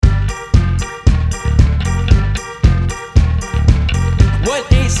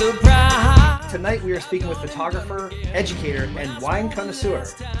tonight we are speaking with photographer, educator, and wine connoisseur,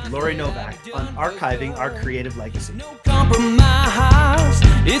 Lauri Novak, on archiving our creative legacy. No compromise,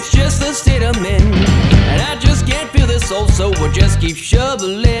 it's just a state of men. And I just can't feel the soul, so we'll just keep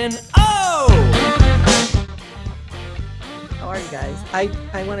shoveling. Oh! How are you guys?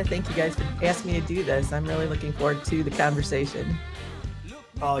 I want to thank you guys for asking me to do this. I'm really looking forward to the conversation.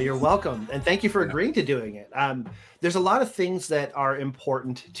 Oh, you're welcome. And thank you for agreeing to doing it. There's a lot of things that are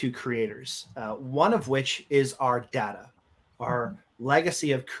important to creators, one of which is our data, our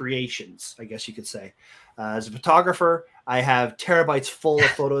legacy of creations, I guess you could say. As a photographer, I have terabytes full of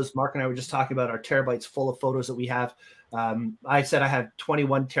photos. Mark and I were just talking about our terabytes full of photos that we have. I said I have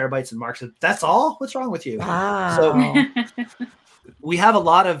 21 terabytes, and Mark said, "That's all? What's wrong with you?" Wow. So we have a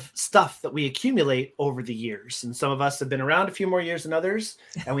lot of stuff that we accumulate over the years, and some of us have been around a few more years than others,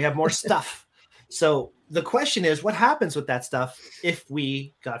 and we have more stuff. So the question is, what happens with that stuff if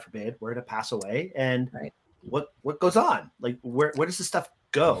we, God forbid, were to pass away, and what goes on? Like, where does this stuff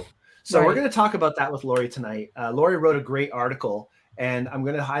go? So we're going to talk about that with Lauri tonight. Lauri wrote a great article, and I'm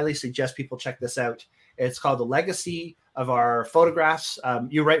going to highly suggest people check this out. It's called The Legacy of Our Photographs.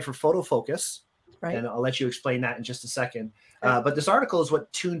 You write for Photo Focus, and I'll let you explain that in just a second. But this article is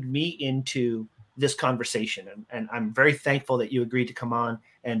what tuned me into this conversation. And I'm very thankful that you agreed to come on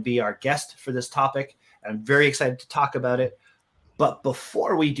and be our guest for this topic. I'm very excited to talk about it. But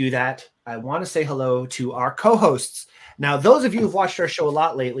before we do that, I want to say hello to our co-hosts. Now, those of you who've watched our show a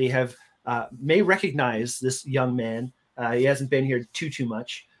lot lately may recognize this young man. He hasn't been here too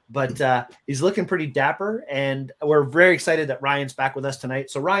much, but he's looking pretty dapper. And we're very excited that Ryan's back with us tonight.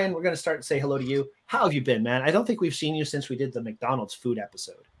 So Ryan, we're going to start and say hello to you. How have you been, man? I don't think we've seen you since we did the McDonald's food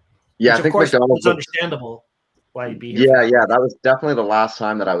episode. Yeah, which, I think of course, McDonald's it's understandable why you'd be here. Yeah, that was definitely the last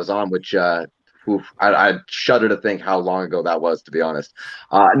time that I was on, which I shudder to think how long ago that was, to be honest.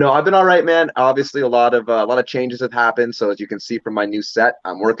 No, I've been all right, man. Obviously, a lot of changes have happened. So as you can see from my new set,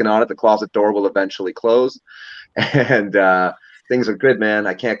 I'm working on it. The closet door will eventually close, and things are good, man.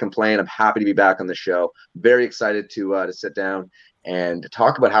 I can't complain. I'm happy to be back on the show. Very excited to sit down and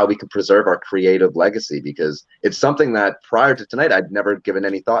talk about how we can preserve our creative legacy, because it's something that prior to tonight I'd never given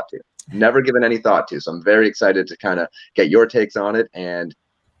any thought to. So I'm very excited to kind of get your takes on it and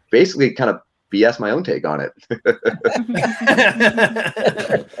basically kind of BS my own take on it.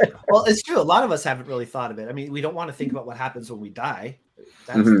 Well, it's true. A lot of us haven't really thought of it. I mean, we don't want to think about what happens when we die.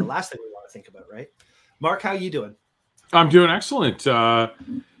 That's the last thing we want to think about, right? Mark, how are you doing? I'm doing excellent. I'm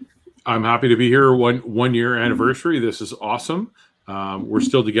happy to be here. One year anniversary. This is awesome. We're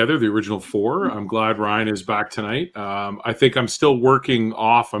still together, the original four. I'm glad Ryan is back tonight. I think I'm still walking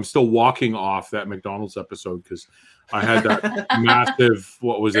off that McDonald's episode, because I had that massive,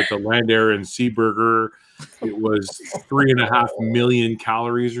 what was it, the Land Air and Sea Burger. It was 3.5 million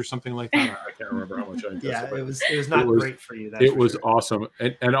calories or something like that. I can't remember how much I ingested. Yeah, it was not great for you. It was awesome.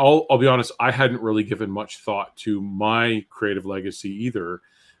 And I'll be honest, I hadn't really given much thought to my creative legacy either.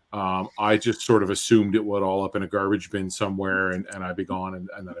 I just sort of assumed it would all up in a garbage bin somewhere and I'd be gone and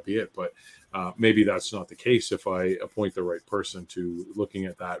that'd be it. But maybe that's not the case if I appoint the right person to looking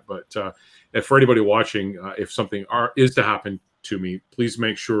at that. But if for anybody watching, if something is to happen to me, please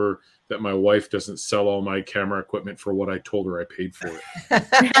make sure that my wife doesn't sell all my camera equipment for what I told her I paid for it.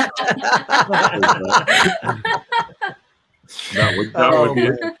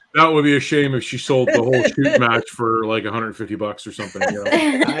 That would be a shame if she sold the whole shoot match for like $150 or something. You know?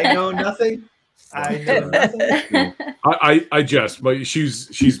 I know nothing. I jest, but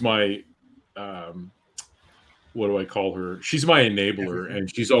she's my what do I call her? She's my enabler, and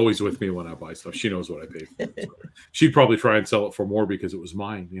she's always with me when I buy stuff. She knows what I paid for. So she'd probably try and sell it for more because it was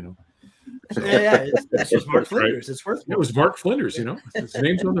mine, you know. So, it's just Mark Flinders. Right. It's worth more. It was Mark Flinders, you know. His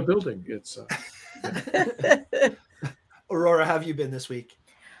name's on the building. It's Aurora, how have you been this week?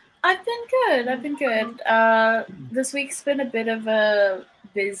 I've been good. This week's been a bit of a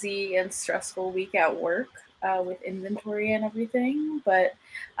busy and stressful week at work with inventory and everything, but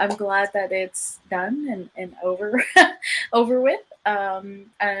I'm glad that it's done and over with.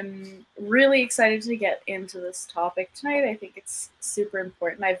 I'm really excited to get into this topic tonight. I think it's super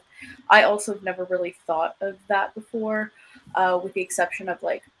important. I also have never really thought of that before, with the exception of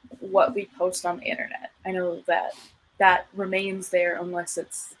like what we post on the internet. I know that remains there unless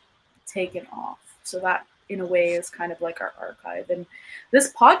it's taken off. So that in a way is kind of like our archive. And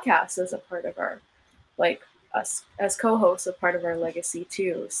this podcast is a part of our, like us as co-hosts, a part of our legacy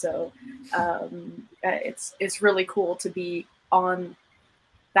too. So it's really cool to be on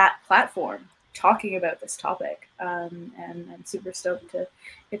that platform talking about this topic. And I'm super stoked to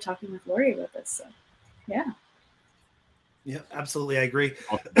get talking with Lauri about this. So yeah. Yeah, absolutely. I agree.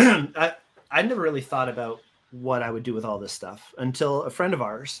 I never really thought about what I would do with all this stuff until a friend of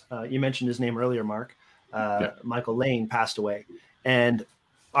ours, you mentioned his name earlier, Mark, Michael Lane, passed away. And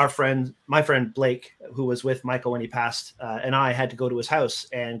my friend Blake, who was with Michael when he passed, and I had to go to his house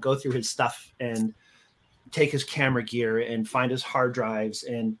and go through his stuff and take his camera gear and find his hard drives.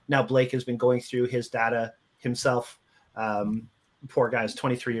 And now Blake has been going through his data himself. Poor guy's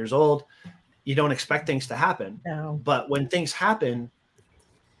 23 years old. You don't expect things to happen. No. But when things happen,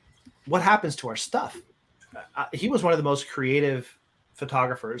 what happens to our stuff? He was one of the most creative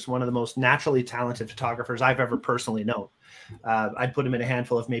photographers, one of the most naturally talented photographers I've ever personally known. I'd put him in a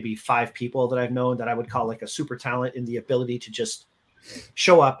handful of maybe 5 people that I've known that I would call like a super talent in the ability to just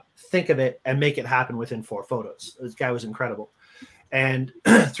show up, think of it, and make it happen within 4 photos. This guy was incredible. And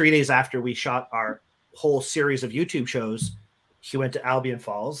 3 days after we shot our whole series of YouTube shows, he went to Albion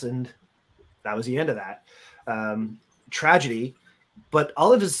Falls, and that was the end of that. Tragedy, but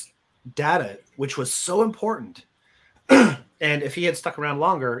all of his data, which was so important, and if he had stuck around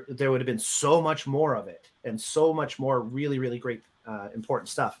longer, there would have been so much more of it and so much more really, really great, important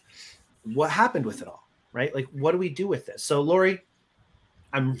stuff. What happened with it all, right? Like, what do we do with this? So, Lauri,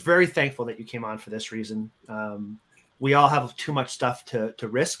 I'm very thankful that you came on for this reason. We all have too much stuff to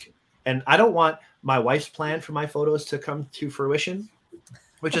risk. And I don't want my wife's plan for my photos to come to fruition,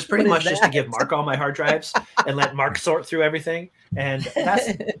 which is pretty much just to give Mark all my hard drives and let Mark sort through everything. And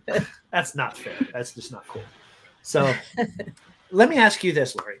that's not fair. That's just not cool. So let me ask you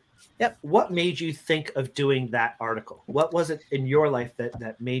this, Lauri. Yep. What made you think of doing that article? What was it in your life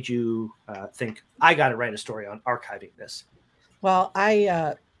that made you think, I got to write a story on archiving this? Well,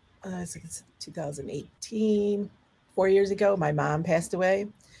 I think it's 2018, 4 years ago, my mom passed away.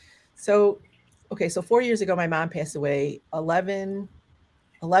 So 4 years ago, my mom passed away. 11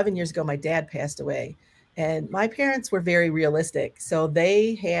 years ago, my dad passed away. And my parents were very realistic. So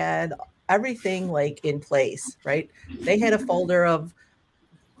they had everything like in place, right? They had a folder of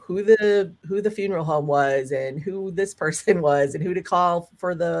who the funeral home was and who this person was and who to call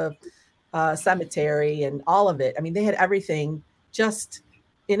for the cemetery and all of it. I mean, they had everything just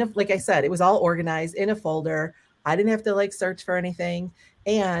like I said, it was all organized in a folder. I didn't have to like search for anything.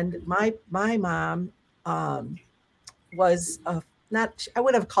 And my mom was I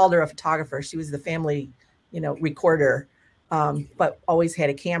would have called her a photographer. She was the family, recorder, but always had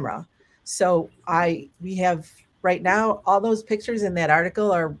a camera. So we have right now, all those pictures in that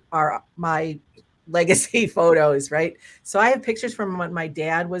article are my legacy photos, right? So I have pictures from when my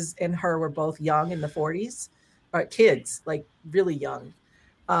dad and her were both young in the 40s, or kids, like really young.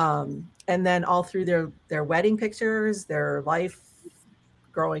 And then all through their wedding pictures, their life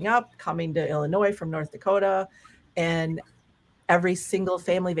growing up, coming to Illinois from North Dakota, and every single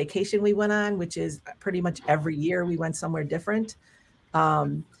family vacation we went on, which is pretty much every year we went somewhere different.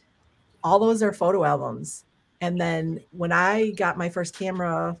 All those are photo albums. And then when I got my first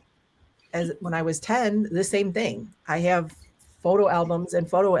camera when I was 10, the same thing. I have photo albums and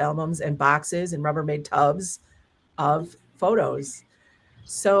boxes and Rubbermaid tubs of photos.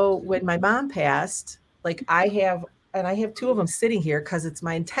 So when my mom passed, like I have 2 of them sitting here because it's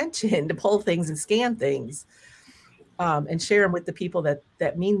my intention to pull things and scan things and share them with the people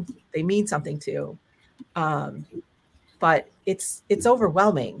that mean something to. But it's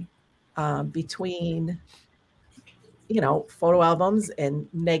overwhelming between, photo albums and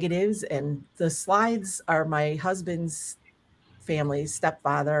negatives, and the slides are my husband's family's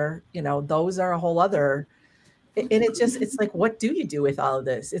stepfather. Those are a whole other, and it's like, what do you do with all of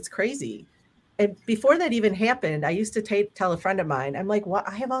this? It's crazy. And before that even happened, I used to tell a friend of mine, I'm like,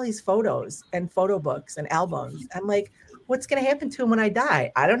 I have all these photos and photo books and albums. I'm like, what's going to happen to them when I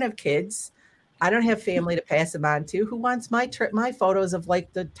die? I don't have kids. I don't have family to pass them on to. Who wants my photos of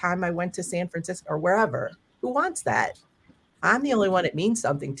like the time I went to San Francisco or wherever? Who wants that? I'm the only one it means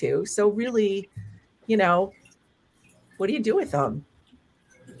something to. So really, what do you do with them?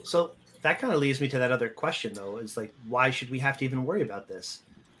 So that kind of leads me to that other question, though, is like, why should we have to even worry about this?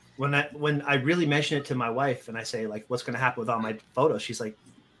 When I really mention it to my wife and I say, like, what's going to happen with all my photos? She's like,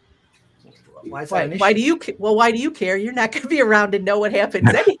 why is that an issue? Why do you care? You're not going to be around to know what happens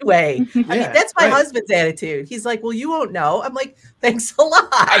anyway. I mean, that's my husband's attitude. He's like, well, you won't know. I'm like, thanks a lot.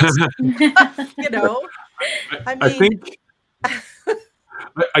 I think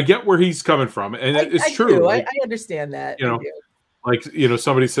I get where he's coming from, and it's true. I understand that. Like,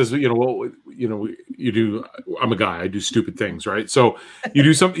 somebody says, well, you do, I'm a guy, I do stupid things, right? So you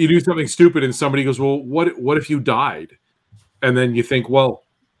do something stupid and somebody goes, well, what if you died? And then you think, well,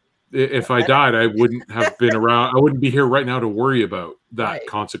 if I died, I wouldn't have been around. I wouldn't be here right now to worry about that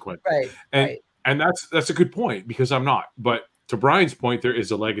consequence. Right. And that's a good point, because I'm not, but to Brian's point, there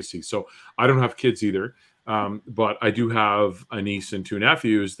is a legacy. So I don't have kids either, but I do have a niece and 2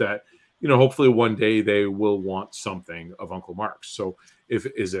 nephews that, you know, hopefully one day they will want something of Uncle Mark's. So is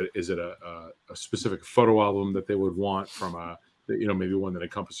it a specific photo album that they would want from you know, maybe one that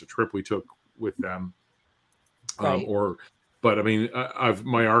encompassed a trip we took with them, Right. but I mean,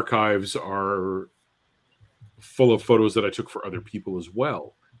 my archives are full of photos that I took for other people as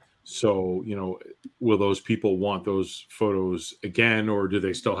well. So, you know, will those people want those photos again, or do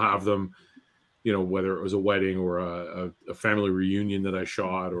they still have them? You know, whether it was a wedding or a family reunion that I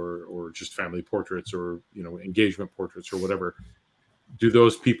shot, or just family portraits, or, you know, engagement portraits or whatever. Do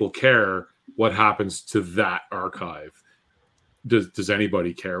those people care what happens to that archive? Does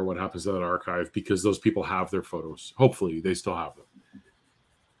anybody care what happens to that archive? Because those people have their photos. Hopefully they still have them.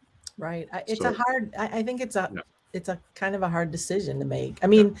 Right. I think it's a kind of a hard decision to make. I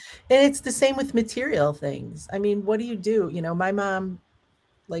mean, and it's the same with material things. I mean, what do? You know, my mom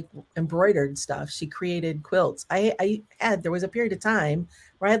like embroidered stuff. She created quilts. There was a period of time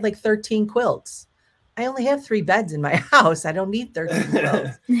where I had like 13 quilts. I only have 3 beds in my house. I don't need 13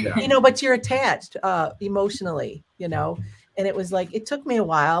 quilts. You know, but you're attached emotionally, you know. And it was like, it took me a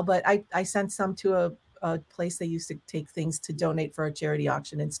while, but I sent some to a place they used to take things to donate for a charity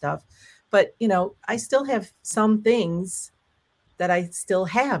auction and stuff. But, you know, I still have some things that I still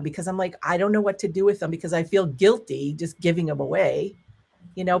have because I'm like, I don't know what to do with them because I feel guilty just giving them away,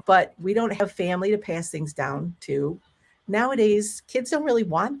 you know, but we don't have family to pass things down to. Nowadays, kids don't really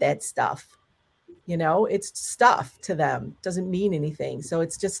want that stuff. You know, it's stuff to them. Doesn't mean anything. So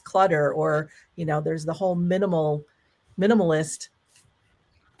it's just clutter, or, you know, there's the whole minimalist,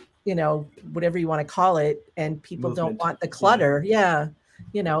 you know, whatever you want to call it. And people Movement. don't want the clutter. Yeah.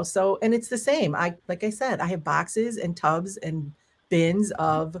 You know, so, and it's the same. Like I said, I have boxes and tubs and bins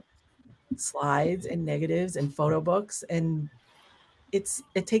of slides and negatives and photo books, and it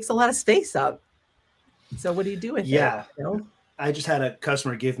takes a lot of space up. So what do you do with it? You know? I just had a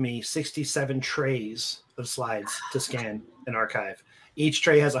customer give me 67 trays of slides to scan and archive. Each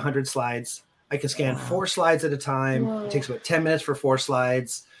tray has 100 slides. I can scan 4 slides at a time. Whoa. It takes about 10 minutes for 4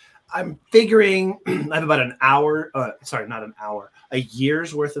 slides. I'm figuring I have about an hour, not an hour, a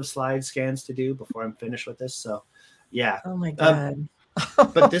year's worth of slide scans to do before I'm finished with this. So, yeah. Oh my God.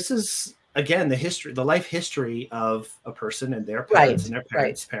 But this is, again, the life history of a person and their parents and their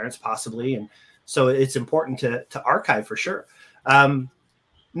parents' parents possibly. And so it's important to archive for sure.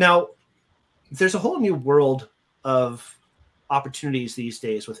 Now, there's a whole new world of opportunities these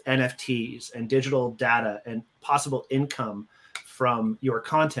days with NFTs and digital data and possible income from your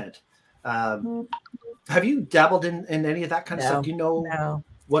content. Have you dabbled in any of that kind of stuff? Do you know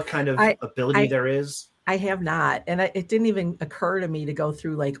what kind of ability there is? I have not. And it didn't even occur to me to go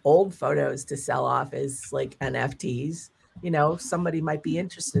through like old photos to sell off as like NFTs. You know, somebody might be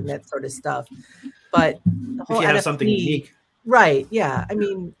interested in that sort of stuff. But the whole if you have NFT, something unique. Right. Yeah. I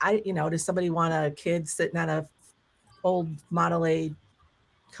mean, does somebody want a kid sitting on a old Model A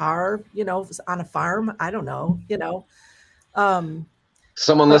car, you know, on a farm? I don't know, you know.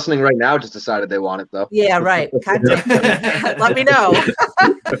 Someone listening right now just decided they want it, though. Yeah, right. Contact them. Let me know.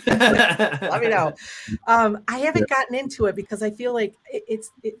 Let me know. I haven't gotten into it because I feel like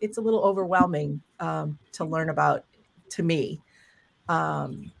it's a little overwhelming to learn about, to me.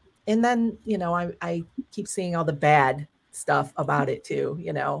 And then, you know, I keep seeing all the bad stuff about it too,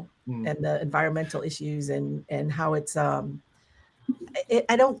 you know, and the environmental issues and how it's I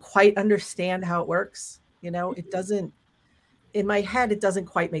don't quite understand how it works. You know, it doesn't. In my head, it doesn't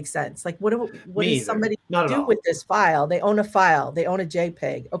quite make sense. Like, what does somebody do with this file? They own a file. They own a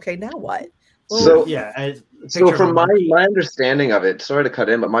JPEG. Okay, now what? Well, so from my understanding of it, sorry to cut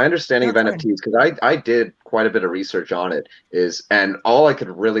in, but my understanding of NFTs, because I did quite a bit of research on it, and all I could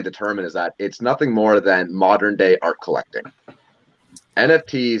really determine is that it's nothing more than modern day art collecting.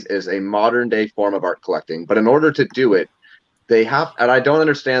 NFTs is a modern day form of art collecting, but in order to do it, they have, and I don't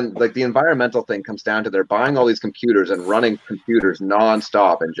understand, like the environmental thing comes down to they're buying all these computers and running computers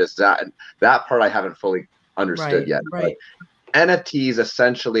nonstop, and just that part I haven't fully understood yet. Right. But NFTs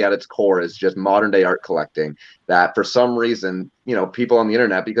essentially at its core is just modern day art collecting that for some reason, you know, people on the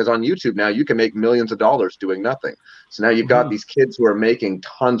internet, because on YouTube now you can make millions of dollars doing nothing. So now you've got these kids who are making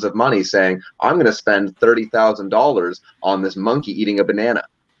tons of money saying, I'm going to spend $30,000 on this monkey eating a banana.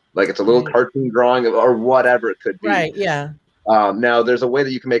 Like it's a little cartoon drawing or whatever it could be. Right. Yeah. Now there's a way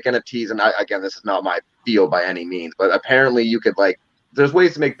that you can make NFTs, and again, this is not my field by any means, but apparently you could there's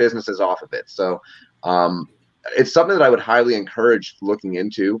ways to make businesses off of it. So it's something that I would highly encourage looking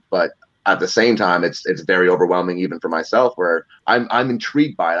into, but at the same time, it's very overwhelming even for myself, where I'm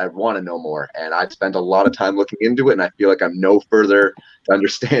intrigued by it. I want to know more, and I've spent a lot of time looking into it, and I feel like I'm no further to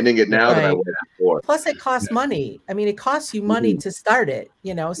understanding it now than I was before. Plus, it costs money. I mean, it costs you money to start it.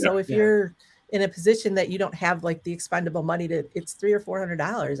 So if you're in a position that you don't have like the expendable money it's $300 or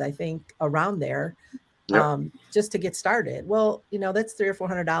 $400, I think, around there. Just to get started. Well, that's $300 or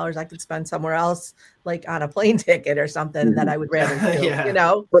 $400 I could spend somewhere else, like on a plane ticket or something that I would rather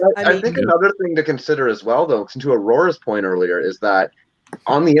do. But I think another thing to consider as well, though, to Aurora's point earlier, is that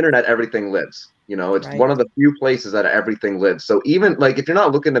on the internet, everything lives. It's one of the few places that everything lives. So even like if you're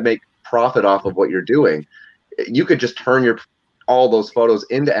not looking to make profit off of what you're doing, you could just turn all those photos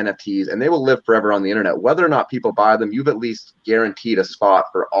into NFTs and they will live forever on the internet. Whether or not people buy them, you've at least guaranteed a spot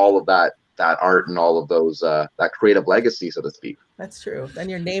for all of that art and all of those that creative legacy, so to speak. That's true. Then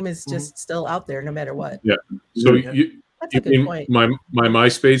your name is just still out there no matter what. Yeah. So that's a good point. My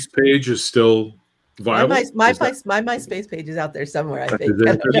MySpace page is still viable. My MySpace page is out there somewhere, I think.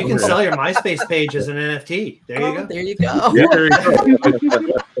 You can sell your MySpace page as an NFT. There you go. There you go. Yeah, there you go.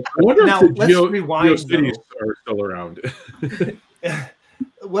 I wonder now, if let's rewind. GeoCities are still around.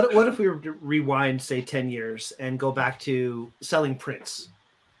 What if we were to rewind, say, 10 years and go back to selling prints?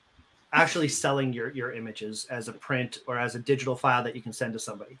 Actually selling your images as a print or as a digital file that you can send to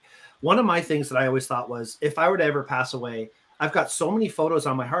somebody. One of my things that I always thought was, if I were to ever pass away, I've got so many photos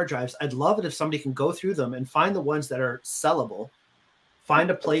on my hard drives. I'd love it if somebody can go through them and find the ones that are sellable, find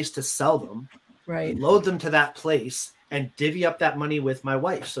a place to sell them, load them to that place, and divvy up that money with my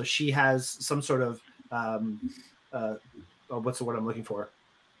wife. So she has some sort of, what's the word I'm looking for?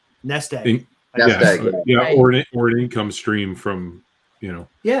 Nest egg. Or an income stream from,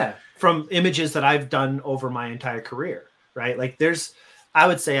 from images that I've done over my entire career, right? Like I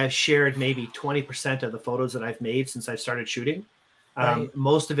would say I've shared maybe 20% of the photos that I've made since I've started shooting.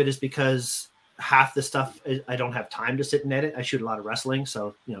 Most of it is because half the stuff I don't have time to sit and edit. I shoot a lot of wrestling,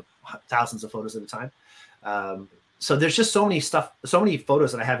 so thousands of photos at a time. So there's just so many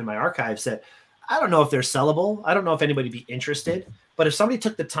photos that I have in my archives that I don't know if they're sellable. I don't know if anybody would be interested, but if somebody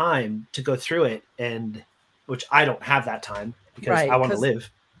took the time to go through it, and which I don't have that time because I want to live.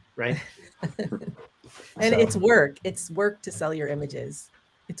 Right. And it's work. It's work to sell your images.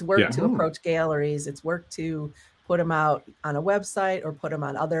 It's work to approach galleries. It's work to put them out on a website or put them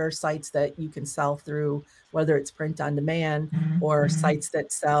on other sites that you can sell through, whether it's print on demand or sites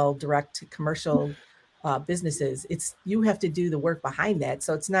that sell direct to commercial businesses. You have to do the work behind that.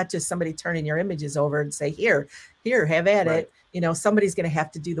 So it's not just somebody turning your images over and say, here, have at it. Somebody's going to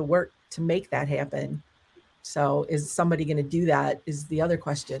have to do the work to make that happen. So is somebody going to do that is the other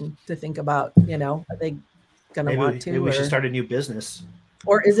question to think about, are they going to want to? Maybe we should start a new business.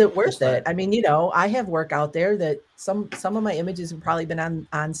 Or is it worth it? I mean, I have work out there that some of my images have probably been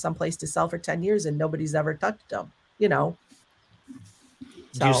on someplace to sell for 10 years and nobody's ever touched them, Do you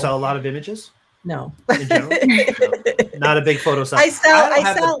sell a lot of images? No. In general? No. Not a big photo sell.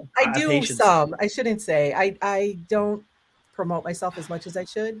 I do some. I shouldn't say. I don't promote myself as much as I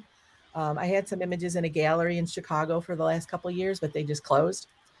should. I had some images in a gallery in Chicago for the last couple of years, but they just closed.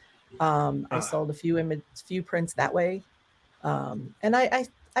 I sold a few prints that way. And I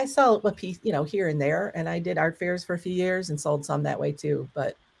sell a piece, here and there. And I did art fairs for a few years and sold some that way too.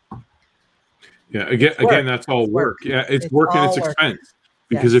 But again, that's all work. Yeah, it's work and it's expense.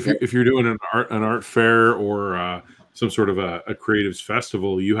 Because if you're doing an art fair or some sort of a creatives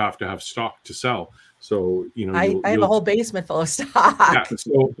festival, you have to have stock to sell. So I have a whole basement full of stock. Yeah.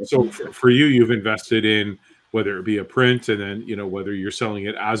 So for you've invested in whether it be a print, and then whether you're selling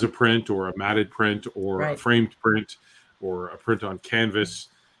it as a print or a matted print or a framed print or a print on canvas,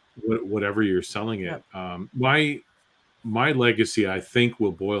 whatever you're selling it. My legacy, I think,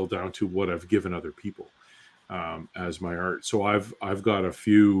 will boil down to what I've given other people as my art. So I've got a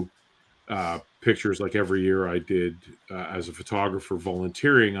few pictures. Like every year I did as a photographer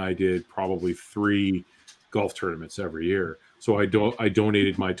volunteering, I did probably 3 golf tournaments every year. So I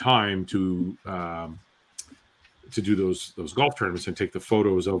donated my time to do those golf tournaments and take the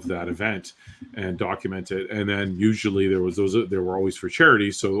photos of that event and document it. And then usually there were always for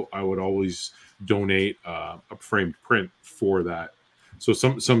charity. So I would always donate a framed print for that. So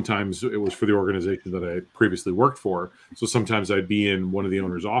sometimes it was for the organization that I previously worked for. So sometimes I'd be in one of the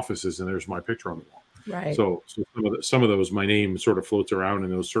owner's offices and there's my picture on the wall. Right. So some of those, my name sort of floats around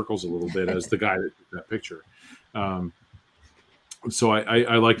in those circles a little bit as the guy that took that picture. So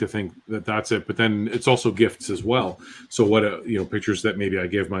I like to think that that's it, but then it's also gifts as well. So what pictures that maybe I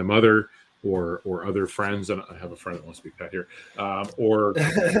give my mother or other friends, and I have a friend that wants to be pet here, or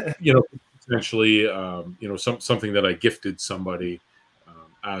potentially something that I gifted somebody.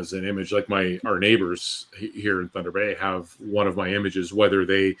 as an image. Like our neighbors here in Thunder Bay have one of my images, whether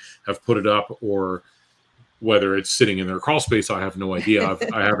they have put it up or whether it's sitting in their crawl space, I have no idea.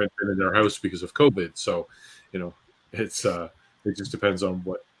 I haven't been in their house because of COVID. So, it's it just depends on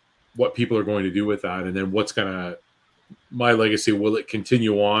what people are going to do with that. And then my legacy, will it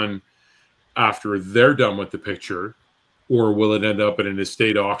continue on after they're done with the picture, or will it end up at an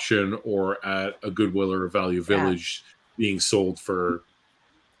estate auction or at a Goodwill or a Value Village being sold for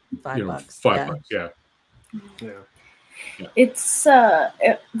 $5? $5? Yeah. It's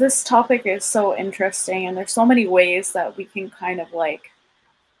this topic is so interesting, and there's so many ways that we can kind of like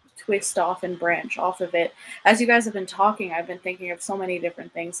twist off and branch off of it. As you guys have been talking, I've been thinking of so many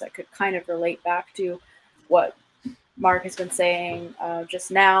different things that could kind of relate back to what Mark has been saying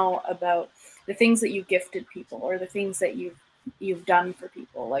just now about the things that you gifted people or the things that you've done for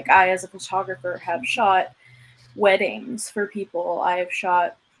people. Like I, as a photographer, have shot weddings for people. I have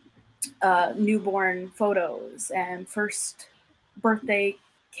shot newborn photos and first birthday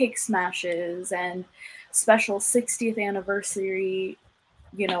cake smashes and special 60th anniversary,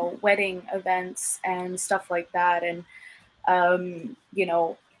 wedding events and stuff like that. And,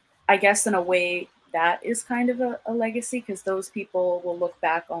 I guess in a way that is kind of a legacy, because those people will look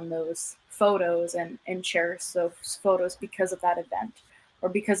back on those photos and cherish those photos because of that event or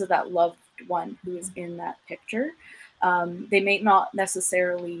because of that loved one who is in that picture. They may not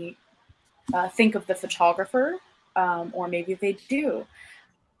necessarily think of the photographer, or maybe they do.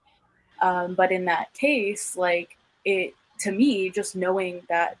 But in that case, like to me, just knowing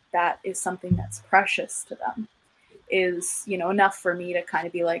that is something that's precious to them is, enough for me to kind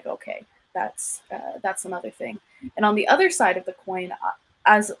of be like, okay, that's another thing. And on the other side of the coin,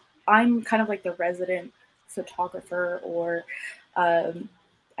 as I'm kind of like the resident photographer, or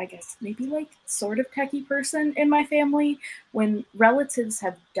I guess maybe like sort of techie person in my family, when relatives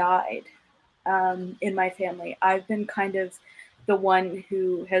have died in my family, I've been kind of the one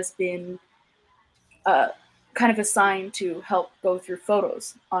who has been kind of assigned to help go through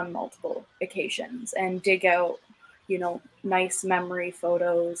photos on multiple occasions and dig out, nice memory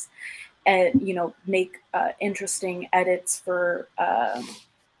photos and, make interesting edits for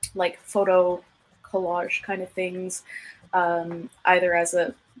like photo collage kind of things, either as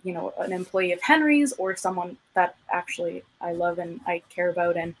an employee of Henry's or someone that actually I love and I care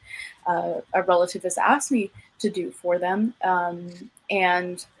about, and a relative has asked me to do for them.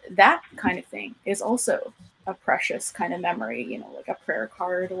 And that kind of thing is also a precious kind of memory, like a prayer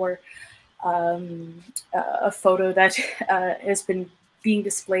card or a photo that has been being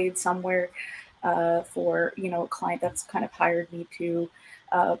displayed somewhere for, a client that's kind of hired me to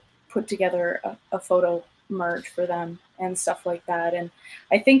put together a photo merge for them and stuff like that. And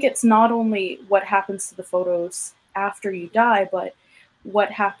I think it's not only what happens to the photos after you die, but what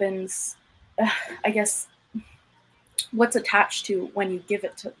happens, I guess, what's attached to when you give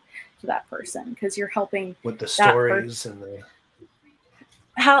it to that person, because you're helping with the stories and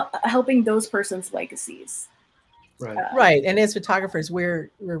helping those person's legacies. Right. Right. And as photographers, we're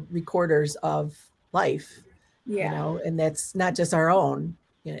recorders of life, Yeah. And that's not just our own,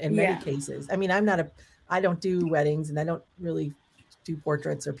 in many cases. I mean, I don't do weddings and I don't really do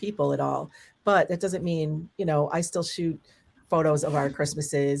portraits or people at all, but that doesn't mean, I still shoot photos of our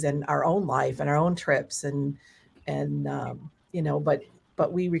Christmases and our own life and our own trips and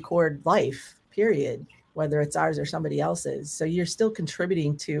but we record life, period, whether it's ours or somebody else's. So you're still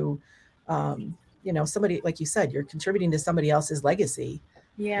contributing to, somebody, like you said, you're contributing to somebody else's legacy.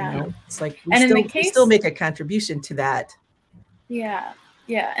 Yeah. It's like we still make a contribution to that. Yeah.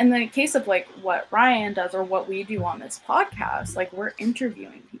 Yeah. And in the case of like what Ryan does or what we do on this podcast, like we're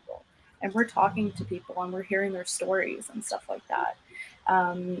interviewing people and we're talking to people and we're hearing their stories and stuff like that.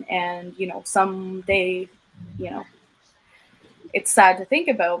 And, someday, it's sad to think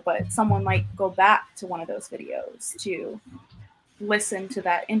about, but someone might go back to one of those videos to listen to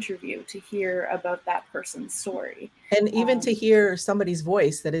that interview, to hear about that person's story. And even to hear somebody's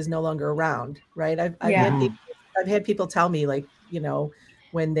voice that is no longer around, right? I've had people tell me, like,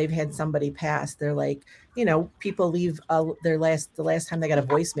 when they've had somebody pass, they're like, people leave the last time they got a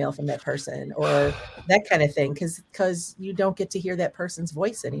voicemail from that person or that kind of thing, because you don't get to hear that person's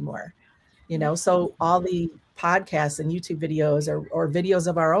voice anymore. So all the podcasts and YouTube videos or videos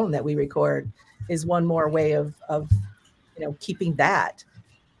of our own that we record is one more way of keeping that.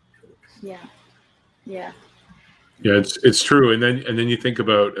 Yeah. It's true. And then you think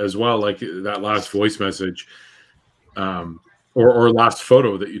about as well, like that last voice message, or last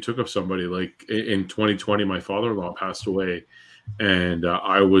photo that you took of somebody. Like in 2020, my father-in-law passed away, and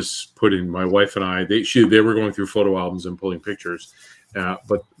I was putting my wife and I. They were going through photo albums and pulling pictures,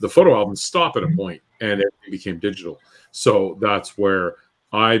 But the photo albums stop at a point, and it became digital. So that's where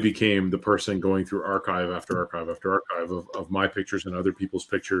I became the person going through archive after archive after archive of my pictures and other people's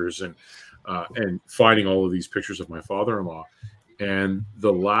pictures, and finding all of these pictures of my father-in-law. And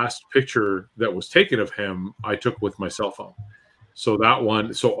the last picture that was taken of him, I took with my cell phone. So that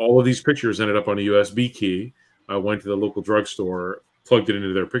one, so all of these pictures ended up on a USB key. I went to the local drugstore, plugged it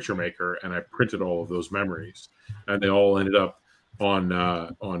into their picture maker, and I printed all of those memories. And they all ended up on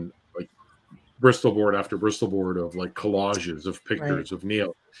like Bristol board after Bristol board of like collages of pictures of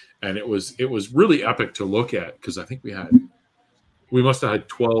Neil. And it was really epic to look at, because I think we must have had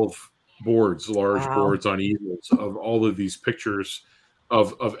 12 boards, large boards on easels of all of these pictures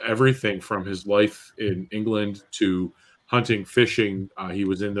of everything from his life in England to hunting, fishing. He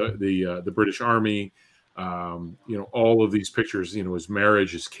was in the British Army. All of these pictures, his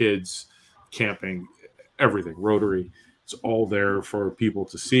marriage, his kids, camping, everything, Rotary. It's all there for people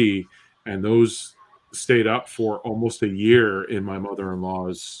to see. And those stayed up for almost a year in my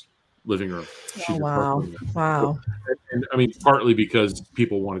mother-in-law's living room. Oh, wow. Wow. And I mean, partly because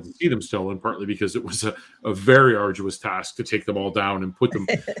people wanted to see them still, and partly because it was a very arduous task to take them all down and put them.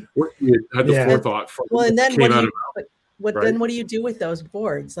 We had the forethought. Well, and then what do you do with those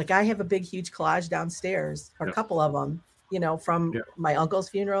boards? Like, I have a big, huge collage downstairs, or a couple of them, from my uncle's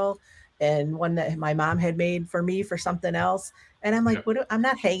funeral, and one that my mom had made for me for something else. And I'm like, I'm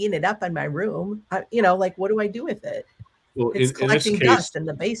not hanging it up in my room. What do I do with it? Well, it's collecting dust in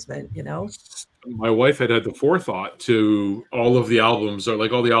the basement, My wife had the forethought to all of the albums, or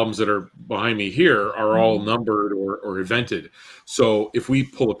like all the albums that are behind me here are all numbered or evented. So if we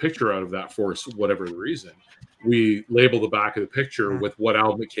pull a picture out of that for whatever the reason, we label the back of the picture with what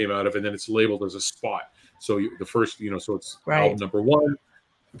album it came out of, and then it's labeled as a spot. So the first, so it's album number 1,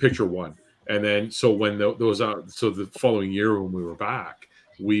 picture 1. And then, so when those out, so the following year when we were back,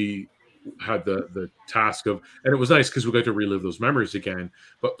 we had the task of, and it was nice because we got to relive those memories again,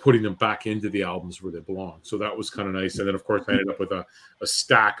 but putting them back into the albums where they belong. So that was kind of nice. And then, of course, I ended up with a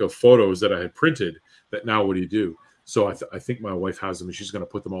stack of photos that I had printed that now what do you do? So I think my wife has them, and she's going to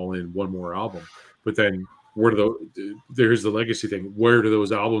put them all in one more album. But then there's the legacy thing. Where do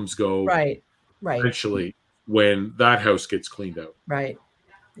those albums go? Right. Eventually, when that house gets cleaned out. Right.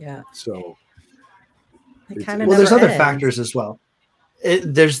 Yeah. So, there's other factors as well.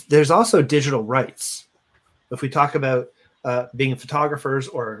 There's also digital rights. If we talk about being photographers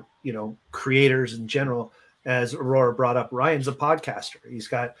or creators in general, as Aurora brought up, Ryan's a podcaster. He's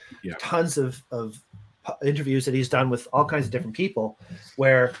got tons of interviews that he's done with all kinds of different people,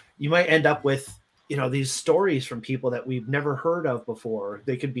 where you might end up with these stories from people that we've never heard of before.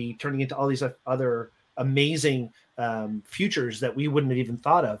 They could be turning into all these other amazing futures that we wouldn't have even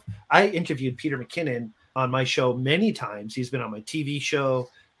thought of. I interviewed Peter McKinnon on my show many times. He's been on my TV show.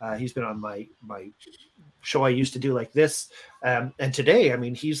 He's been on my show I used to do like this. And today, I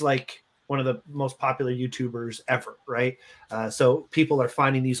mean, he's like one of the most popular YouTubers ever, right? So people are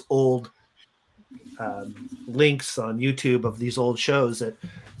finding these old links on YouTube of these old shows that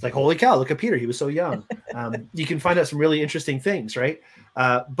it's like, holy cow, look at Peter. He was so young. You can find out some really interesting things, right?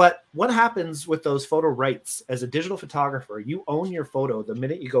 But what happens with those photo rights as a digital photographer? You own your photo the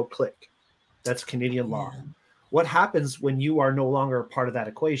minute you go click. That's Canadian law. What happens when you are no longer a part of that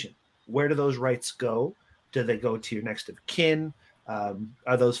equation? Where do those rights go? Do they go to your next of kin?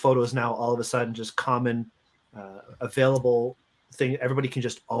 Are those photos now all of a sudden just common, available thing everybody can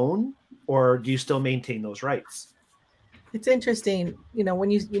just own? Or do you still maintain those rights? It's interesting,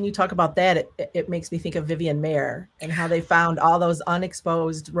 when you talk about that, it makes me think of Vivian Maier and how they found all those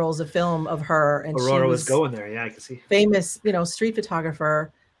unexposed rolls of film of her. And Aurora was going there, yeah, I can see. Famous, street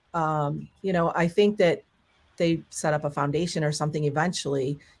photographer. I think that they set up a foundation or something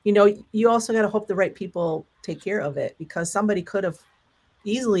eventually. You also got to hope the right people take care of it, because somebody could have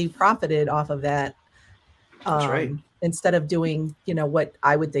easily profited off of that. That's right. Instead of doing, what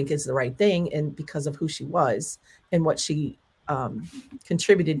I would think is the right thing, and because of who she was and what she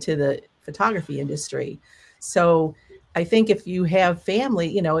contributed to the photography industry. So I think if you have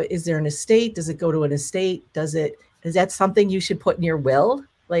family, is there an estate? Does it go to an estate? Is that something you should put in your will?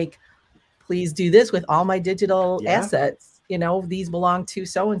 Like, please do this with all my digital assets. These belong to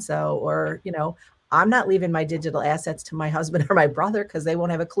so-and-so, or, I'm not leaving my digital assets to my husband or my brother because they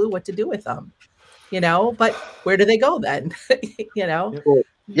won't have a clue what to do with them. But where do they go then? Well,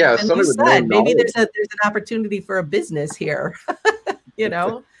 yeah. And you said, maybe there's an opportunity for a business here, to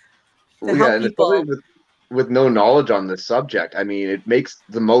help people. With no knowledge on this subject, I mean, it makes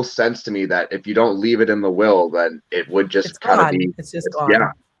the most sense to me that if you don't leave it in the will, then it would just kind of be, it's just gone.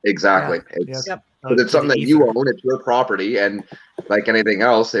 Yeah. Exactly. Yeah. It's Yep. because it's something that you own. It's your property, and like anything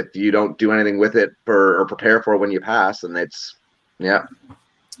else, if you don't do anything with it or prepare for when you pass, then it's Yeah.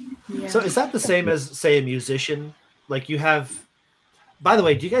 So is that the same as, say, a musician? Like you have. By the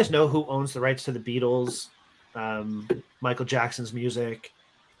way, do you guys know who owns the rights to the Beatles, Michael Jackson's music,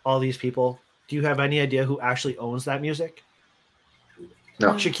 all these people? Do you have any idea who actually owns that music?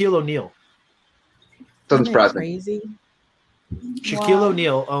 No. Shaquille O'Neal. Doesn't Isn't that surprise me. crazy? Shaquille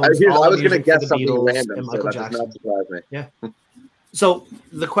O'Neal owns I all was the going to music for guess the something Beatles random, and so Michael that does Jackson. not surprise me. Yeah. So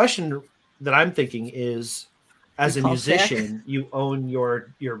the question that I'm thinking is, as a musician, you own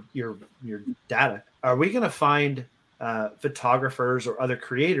your data. Are we going to find photographers or other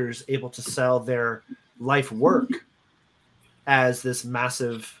creators able to sell their life work as this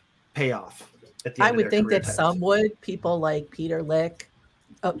massive payoff at the end I of would their think career that paths? some would, people like Peter Lick,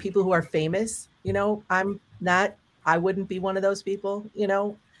 people who are famous. You know, I wouldn't be one of those people. You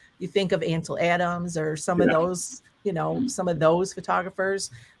know, you think of Ansel Adams or some of those, you know, some of those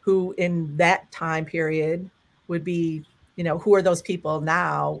photographers who in that time period would be, you know, who are those people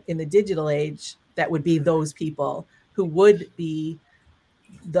now in the digital age that would be those people who would be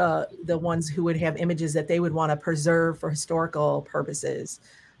the ones who would have images that they would want to preserve for historical purposes.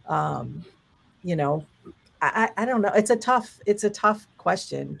 You know, I don't know. It's a tough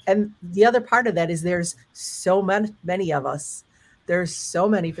question. And the other part of that is there's so many of us. There's so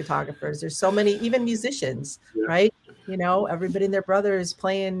many photographers. There's so many, even musicians, right? You know, everybody and their brother is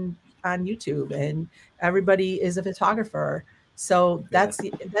playing on YouTube, and everybody is a photographer. So then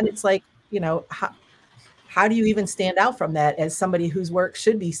it's like, you know, how do you even stand out from that as somebody whose work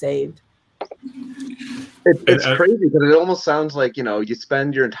should be saved? It's crazy because it almost sounds like, you know, you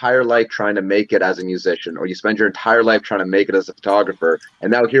spend your entire life trying to make it as a musician, or you spend your entire life trying to make it as a photographer,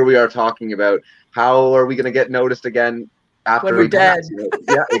 and now here we are talking about how are we going to get noticed again after we're dead. You know?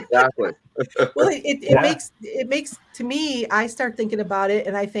 Yeah, exactly. Well, it makes to me, I start thinking about it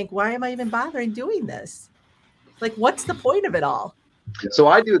and I think, why am I even bothering doing this? Like, what's the point of it all? So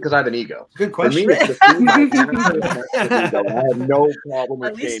I do it because I have an ego. Good question. For me, it's just my ego. I have no problem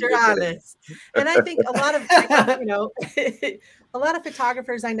with At least changing you're it. honest. And I think a lot of, you know, a lot of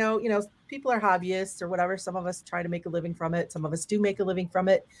photographers I know, you know, people are hobbyists or whatever. Some of us try to make a living from it. Some of us do make a living from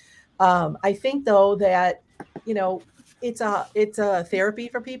it. I think though that, you know, it's a therapy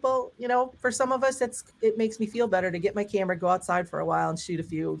for people. You know, for some of us, it makes me feel better to get my camera, go outside for a while and shoot a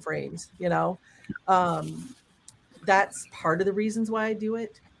few frames, you know. That's part of the reasons why I do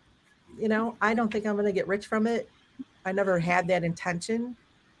it. You know, I don't think I'm going to get rich from it. I never had that intention,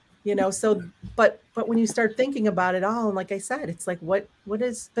 you know. So, but when you start thinking about it all, and like I said, it's like, what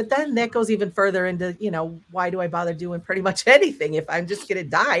is, but then that goes even further into, you know, why do I bother doing pretty much anything if I'm just going to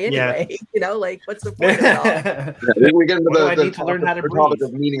die anyway? Yeah. You know, like, what's the point of it all? We get into the learn how to topic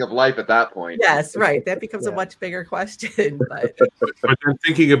of meaning of life at that point. Yes, right. That becomes a much bigger question. But then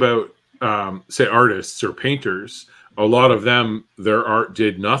thinking about, say, artists or painters, a lot of them, their art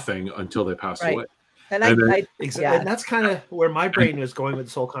did nothing until they passed away. And exactly. And that's kind of where my brain was going with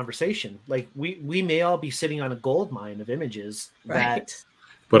this whole conversation. Like we may all be sitting on a gold mine of images that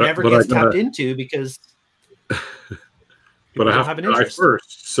never gets tapped into because but I have to die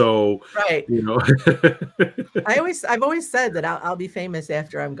first. So you know, I've always said that I'll be famous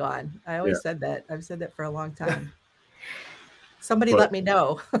after I'm gone. I always said that. I've said that for a long time. Somebody let me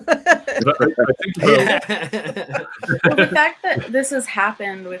know. Well, the fact that this has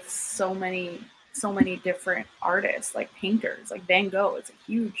happened with so many different artists, like painters, like Van Gogh is a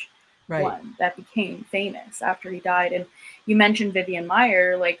huge one that became famous after he died. And you mentioned Vivian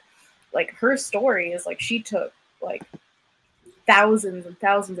Maier, like her story is like she took like thousands and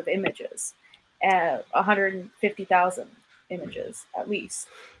thousands of images, 150,000 images at least,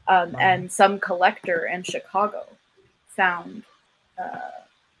 and some collector in Chicago found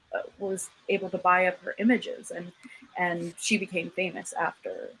was able to buy up her images, and she became famous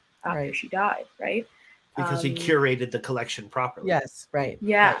after she died, right? Because he curated the collection properly. Yes, right.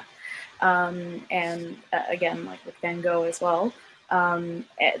 Yeah. And again, like with Van Gogh as well,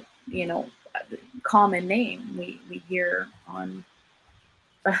 you know, common name we hear on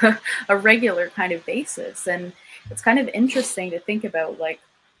a regular kind of basis. And it's kind of interesting to think about, like,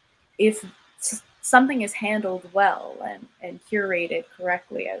 if something is handled well and curated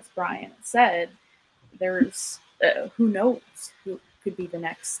correctly, as Brian said, there's who knows who could be the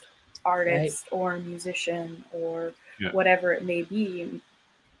next artist or musician or whatever it may be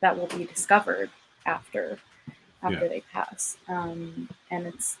that will be discovered after they pass. And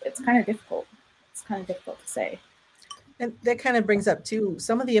it's kind of difficult. It's kind of difficult to say. And that kind of brings up too,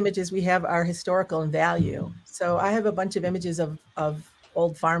 some of the images we have are historical in value. So I have a bunch of images of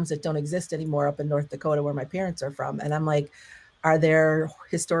old farms that don't exist anymore up in North Dakota where my parents are from. And I'm like, are there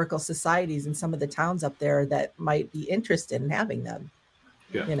historical societies in some of the towns up there that might be interested in having them?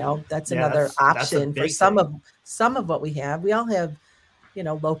 Yeah. You know, that's Yeah, another that's a option for big some thing. of what we have. We all have, you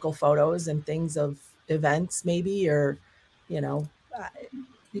know, local photos and things of events maybe, or, you know,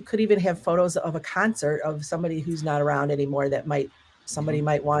 you could even have photos of a concert of somebody who's not around anymore that somebody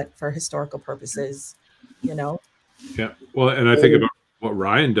might want for historical purposes, you know? Yeah. Well, and I think about what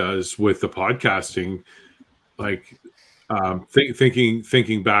Ryan does with the podcasting, like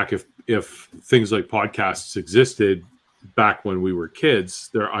thinking back, if things like podcasts existed back when we were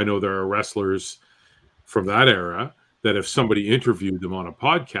kids, I know there are wrestlers from that era that if somebody interviewed them on a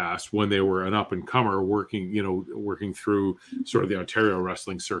podcast when they were an up and comer working through sort of the Ontario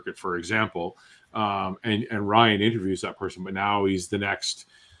wrestling circuit, for example, and Ryan interviews that person, but now he's the next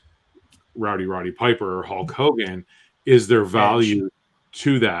Roddy Piper or Hulk Hogan, is there value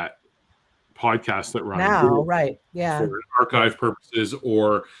to that podcast that Ryan Now, did right. Yeah. for archive purposes,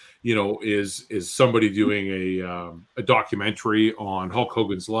 or is somebody doing a documentary on Hulk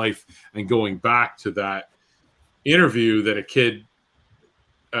Hogan's life and going back to that interview that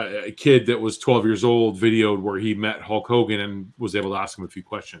a kid that was 12 years old videoed where he met Hulk Hogan and was able to ask him a few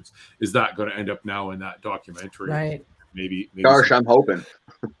questions? Is that going to end up now in that documentary? Right. Maybe Gosh, I'm hoping.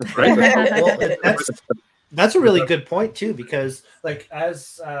 Right? Well, that's a really good point too, because like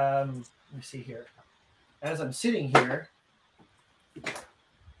as let me see here, as I'm sitting here,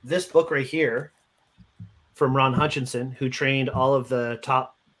 this book right here from Ron Hutchinson, who trained all of the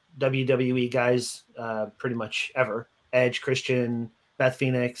top WWE guys pretty much ever, Edge, Christian, Beth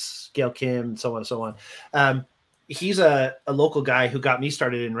Phoenix, Gail Kim, so on and so on. He's a local guy who got me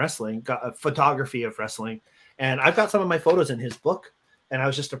started in wrestling, got a photography of wrestling. And I've got some of my photos in his book, and I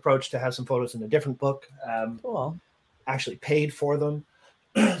was just approached to have some photos in a different book. Cool. Actually paid for them.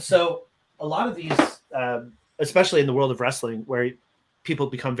 So a lot of these, especially in the world of wrestling, where people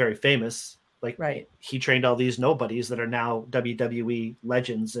become very famous, like right. He trained all these nobodies that are now WWE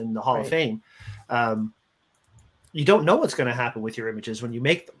legends in the Hall of Fame. You don't know what's going to happen with your images when you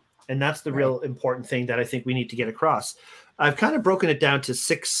make them. And that's the real important thing that I think we need to get across. I've kind of broken it down to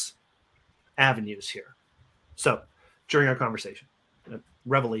 6 avenues here. So during our conversation,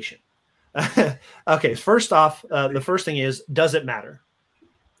 revelation. Okay, first off, the first thing is, does it matter?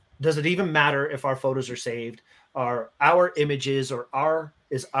 Does it even matter if our photos are saved? Are our images or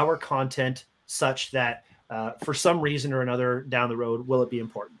is our content such that for some reason or another down the road, will it be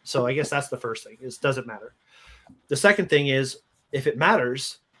important? So I guess that's the first thing, is does it matter? The second thing is, if it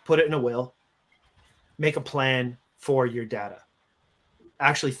matters, put it in a will, make a plan for your data.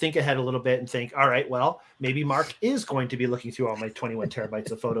 Actually think ahead a little bit and think, all right, well, maybe Mark is going to be looking through all my 21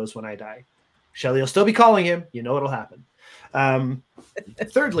 terabytes of photos when I die. Shelly will still be calling him. You know it'll happen.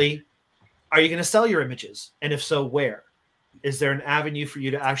 Thirdly, are you going to sell your images? And if so, where? Is there an avenue for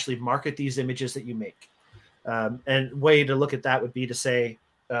you to actually market these images that you make? And way to look at that would be to say,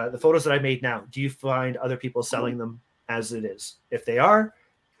 the photos that I made now, do you find other people selling them as it is? If they are,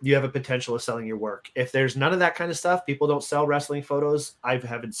 you have a potential of selling your work. If there's none of that kind of stuff, people don't sell wrestling photos. I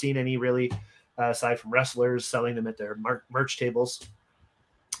haven't seen any really, aside from wrestlers selling them at their merch tables.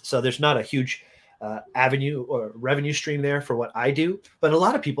 So there's not a huge avenue or revenue stream there for what I do. But a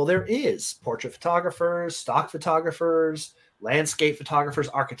lot of people, there is portrait photographers, stock photographers, landscape photographers,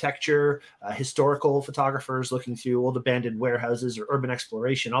 architecture, historical photographers looking through old abandoned warehouses or urban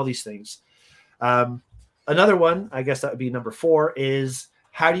exploration, all these things. Another one, I guess that would be number 4, is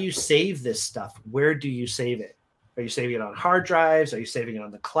how do you save this stuff? Where do you save it? Are you saving it on hard drives? Are you saving it on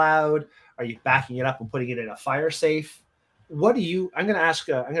the cloud? Are you backing it up and putting it in a fire safe? What do you, I'm going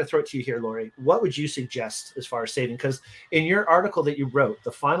to throw it to you here, Lauri. What would you suggest as far as saving? Because in your article that you wrote,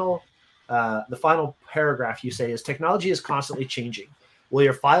 the final paragraph you say is, technology is constantly changing. Will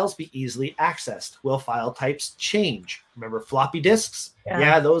your files be easily accessed? Will file types change? Remember floppy disks?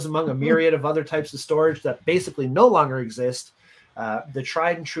 Yeah, those among a myriad of other types of storage that basically no longer exist. The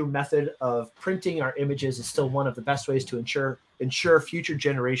tried and true method of printing our images is still one of the best ways to ensure future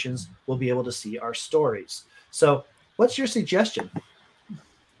generations will be able to see our stories. So what's your suggestion?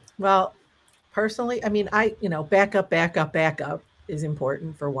 Well, personally, I mean, backup is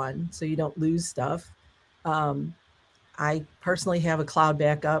important for one, so you don't lose stuff. I personally have a cloud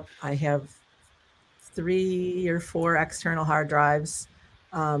backup. I have 3 or 4 external hard drives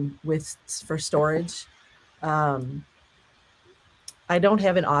for storage. I don't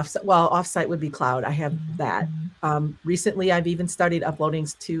have an offsite. Well, offsite would be cloud. I have that. Recently, I've even started uploading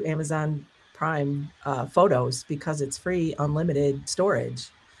to Amazon Prime photos because it's free, unlimited storage.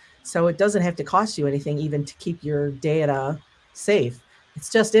 So it doesn't have to cost you anything even to keep your data safe. It's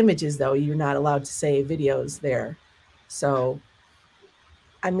just images, though. You're not allowed to save videos there. So,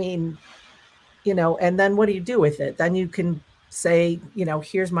 I mean, and then what do you do with it? Then you can say,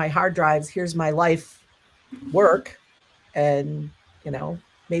 here's my hard drives, here's my life work, and,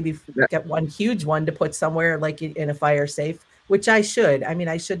 maybe get one huge one to put somewhere like in a fire safe, which I should. I mean,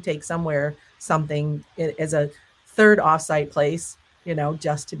 I should take something as a third offsite place,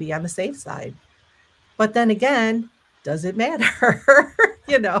 just to be on the safe side. But then again, does it matter?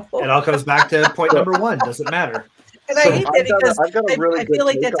 It all comes back to point number one. Does it matter? And I hate that because really I feel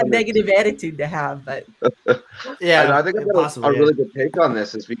like that's a negative attitude to have. But yeah, I think I've got a really good take on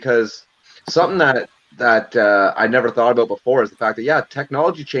this is because something that I never thought about before is the fact that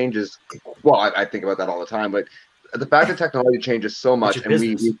technology changes. Well, I think about that all the time, but the fact that technology changes so much, and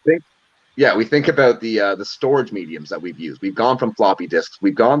we think about the storage mediums that we've used. We've gone from floppy disks.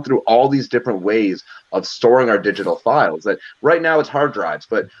 We've gone through all these different ways of storing our digital files. That right now it's hard drives,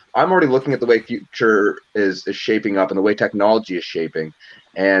 but I'm already looking at the way future is shaping up and the way technology is shaping.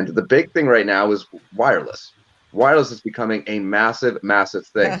 And the big thing right now is wireless. Wireless is becoming a massive, massive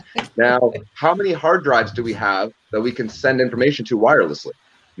thing. Now, how many hard drives do we have that we can send information to wirelessly?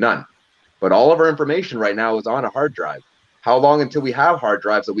 None. But all of our information right now is on a hard drive. How long until we have hard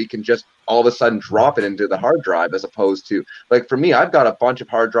drives that we can just all of a sudden drop it into the hard drive, as opposed to, like, for me, I've got a bunch of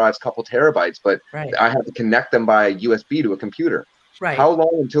hard drives, couple terabytes, but I have to connect them by USB to a computer. Right. How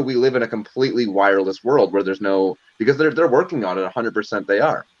long until we live in a completely wireless world where there's no, because they're working on it 100%. They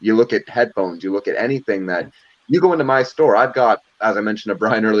are. You look at headphones, you look at anything that you go into my store. I've got, as I mentioned to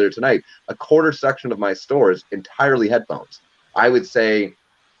Brian earlier tonight, a quarter section of my store is entirely headphones. I would say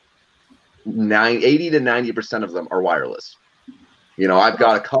 80 to 90% of them are wireless. I've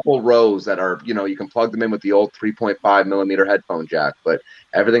got a couple rows that are, you can plug them in with the old 3.5 millimeter headphone jack, but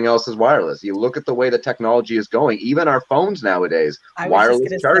everything else is wireless. You look at the way the technology is going, even our phones nowadays,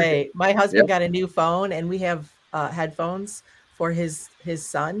 wireless charging. My husband got a new phone, and we have headphones for his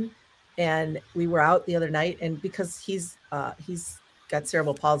son. And we were out the other night, and because he's got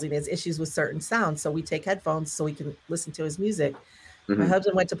cerebral palsy and has issues with certain sounds, so we take headphones so we can listen to his music. Mm-hmm. My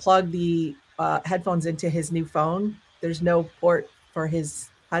husband went to plug the headphones into his new phone. There's no port for his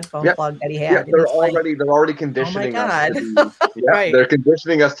headphone plug that he had. Yeah, they're already conditioning us. Right. They're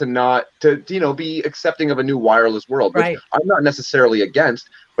conditioning us to be accepting of a new wireless world, which I'm not necessarily against,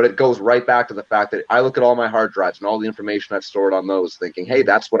 but it goes right back to the fact that I look at all my hard drives and all the information I've stored on those, thinking, hey,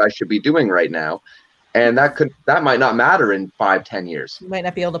 that's what I should be doing right now. And that might not matter in 5-10 years. You might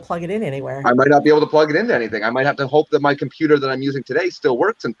not be able to plug it in anywhere. I might not be able to plug it into anything. I might have to hope that my computer that I'm using today still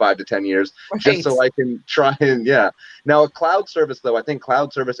works in 5 to 10 years, just so I can try and Now, a cloud service, though, I think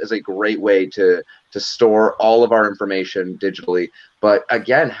cloud service is a great way to store all of our information digitally. But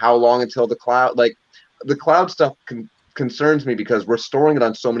again, how long until the cloud? Like, the cloud stuff concerns me because we're storing it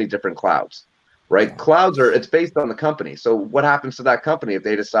on so many different clouds. Right? Clouds it's based on the company. So what happens to that company if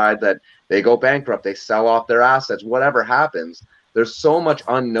they decide that they go bankrupt, they sell off their assets, whatever happens? There's so much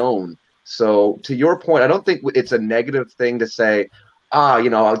unknown. So to your point, I don't think it's a negative thing to say,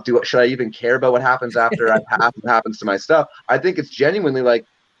 should I even care about what happens after I pass and happens to my stuff? I think it's genuinely like,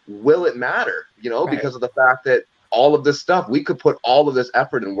 will it matter? Because of the fact that all of this stuff, we could put all of this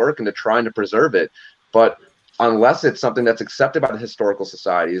effort and work into trying to preserve it. But unless it's something that's accepted by the historical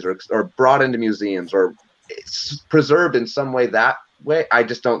societies or brought into museums or it's preserved in some way that way, I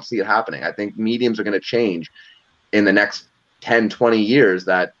just don't see it happening. I think mediums are going to change in the next 10, 20 years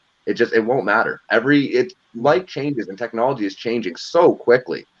that it won't matter. Life changes and technology is changing so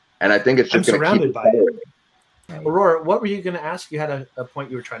quickly. And I think it's just going to keep by it. Aurora, what were you going to ask? You had a point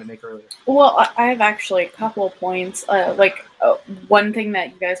you were trying to make earlier. Well, I have actually a couple of points. One thing that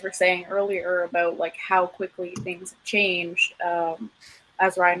you guys were saying earlier about like how quickly things have changed.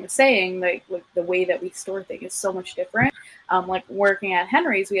 As Ryan was saying, like the way that we store things is so much different. Like working at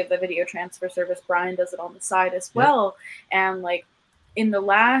Henry's, we have the video transfer service. Brian does it on the side as well. And like in the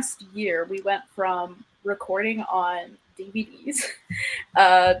last year, we went from recording on DVDs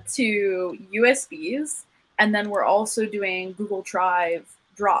to USBs. And then we're also doing Google Drive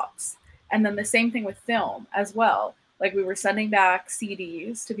drops. And then the same thing with film as well. Like we were sending back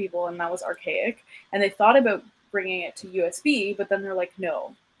CDs to people and that was archaic. And they thought about bringing it to USB, but then they're like,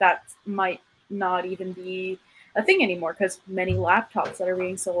 no, that might not even be a thing anymore because many laptops that are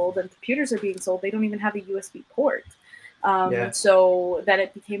being sold and computers are being sold, they don't even have a USB port. So that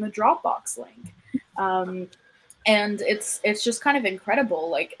it became a Dropbox link. And it's just kind of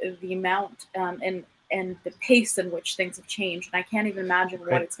incredible, like the amount and the pace in which things have changed. And I can't even imagine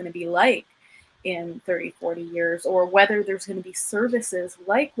what it's going to be like in 30, 40 years, or whether there's going to be services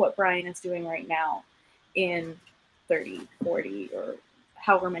like what Brian is doing right now in 30, 40, or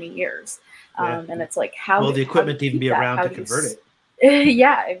however many years. Yeah. And it's like, how Well, do- the how equipment do you to even keep be that? around How to do you convert it.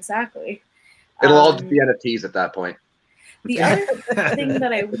 Yeah, exactly. It'll all just be NFTs at that point. The other thing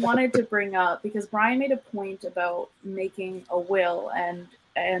that I wanted to bring up, because Brian made a point about making a will and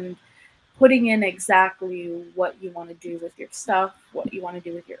putting in exactly what you want to do with your stuff, what you want to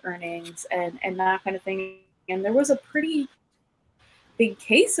do with your earnings, and that kind of thing. And there was a pretty big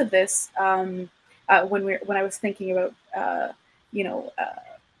case of this when I was thinking about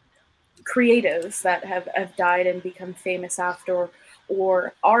creatives that have died and become famous after,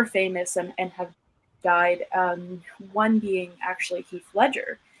 or are famous and have died. One being actually Heath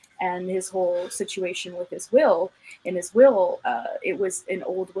Ledger and his whole situation with his will. In his will, it was an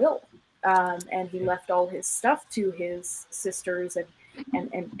old will, and he left all his stuff to his sisters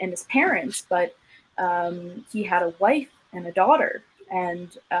and his parents, but he had a wife and a daughter.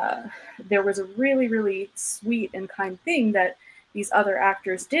 And there was a really, really sweet and kind thing that these other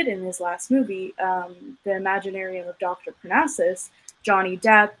actors did in his last movie, The Imaginarium of Dr. Parnassus. Johnny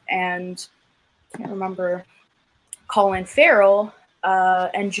Depp and I can't remember, Colin Farrell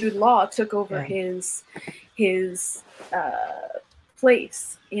and Jude Law took over his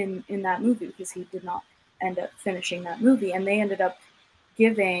place in that movie, because he did not end up finishing that movie, and they ended up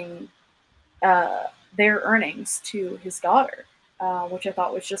giving their earnings to his daughter, which I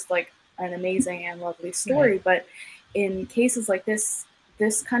thought was just like an amazing and lovely story. Right. But in cases like this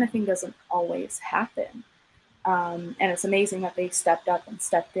kind of thing doesn't always happen. And it's amazing that they stepped up and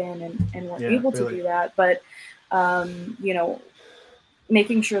stepped in and were able to do that. But,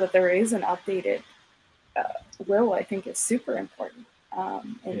 making sure that there is an updated will, I think, is super important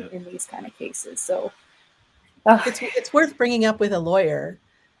in these kind of cases. So it's worth bringing up with a lawyer,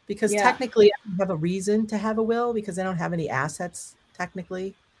 because technically I don't have a reason to have a will, because I don't have any assets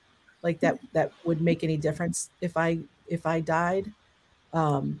technically like that would make any difference if I died.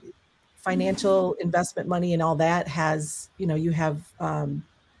 Financial investment money and all that has, you have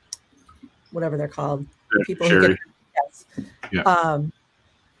whatever they're called, people who get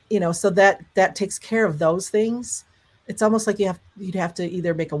so that takes care of those things. It's almost like you'd have to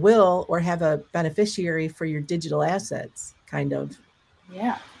either make a will or have a beneficiary for your digital assets, kind of.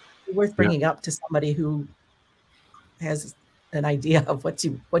 Yeah, worth bringing up to somebody who has an idea of what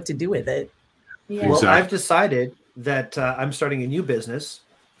to do with it. Yeah. Well, I've decided that I'm starting a new business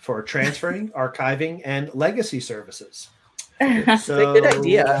for transferring, archiving, and legacy services. So, good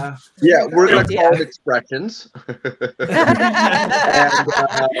idea. We're going to call it Expressions. And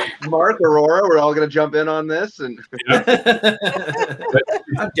Mark, Aurora, we're all going to jump in on this. And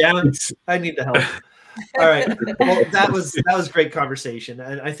I'm down. I need the help. All right. Well, that was great conversation.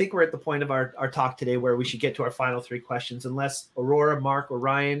 And I think we're at the point of our talk today where we should get to our final 3 questions, unless Aurora, Mark, or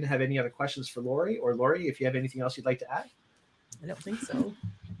Ryan have any other questions for Lauri, or Lauri, if you have anything else you'd like to add. I don't think so.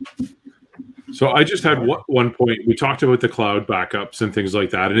 So I just had one point. We talked about the cloud backups and things like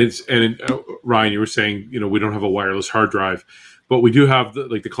that, and Ryan, you were saying we don't have a wireless hard drive, but we do have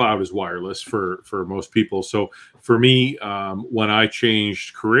the cloud is wireless for most people. So for me, when I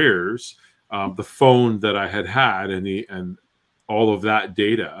changed careers, the phone that I had and all of that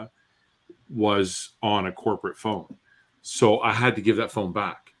data was on a corporate phone, so I had to give that phone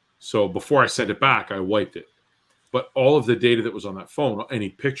back. So before I sent it back, I wiped it. But all of the data that was on that phone, any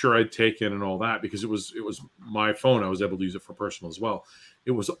picture I'd taken and all that, because it was my phone, I was able to use it for personal as well.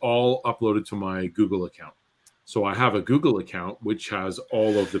 It was all uploaded to my Google account. So I have a Google account which has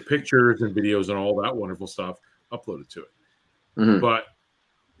all of the pictures and videos and all that wonderful stuff uploaded to it. Mm-hmm. But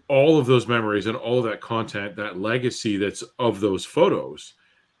all of those memories and all of that content, that legacy that's of those photos,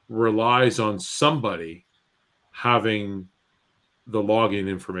 relies on somebody having the login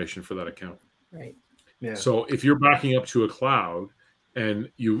information for that account. Right. Yeah. So if you're backing up to a cloud and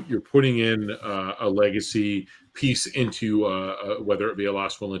you're putting in a legacy piece into whether it be a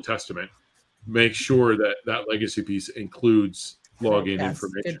last will and testament, make sure that legacy piece includes login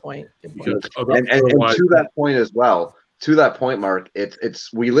information. Good point. And to that point as well. To that point, Mark,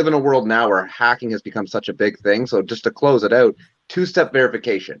 it's we live in a world now where hacking has become such a big thing. So just to close it out, 2-step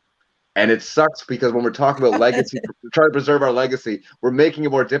verification. And it sucks because when we're talking about legacy, trying to preserve our legacy, we're making it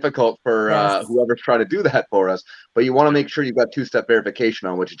more difficult for whoever's trying to do that for us. But you want to make sure you've got 2-step verification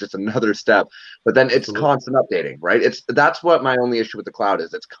on, which is just another step. But then it's constant updating, right? That's what my only issue with the cloud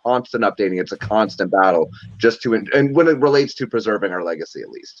is. It's constant updating. It's a constant battle and when it relates to preserving our legacy, at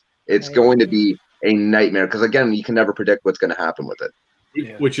least, it's going to be a nightmare because, again, you can never predict what's going to happen with it.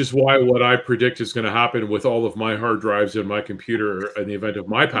 Yeah. Which is why what I predict is going to happen with all of my hard drives in my computer in the event of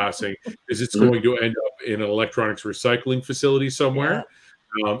my passing is it's going to end up in an electronics recycling facility somewhere,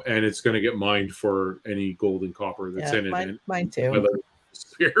 and it's going to get mined for any gold and copper that's in it. Mine too.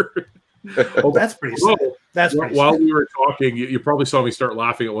 disappear. Oh, that's pretty sad. That's pretty While sad. we were talking, you probably saw me start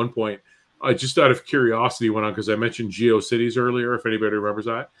laughing at one point. I just out of curiosity went on because I mentioned GeoCities earlier. If anybody remembers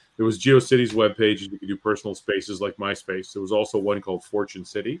that, there was GeoCities webpages. You could do personal spaces like MySpace. There was also one called Fortune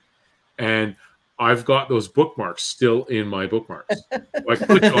City, and I've got those bookmarks still in my bookmarks. I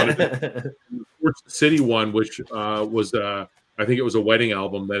clicked on it. The Fortune City one, which was I think it was a wedding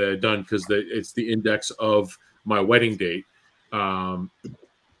album that I had done because it's the index of my wedding date, and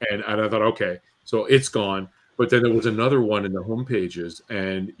I thought, okay, so it's gone. But then there was another one in the home pages,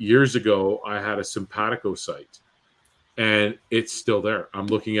 and years ago I had a Simpatico site, and it's still there. I'm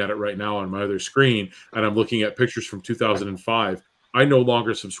looking at it right now on my other screen, and I'm looking at pictures from 2005. I no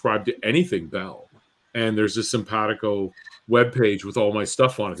longer subscribe to anything Bell, and there's a Simpatico webpage with all my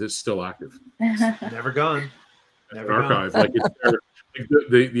stuff on it. It's still active. Never gone. Never An archive. Like it's there. Like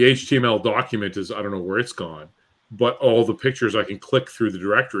the HTML document is, I don't know where it's gone, but all the pictures I can click through the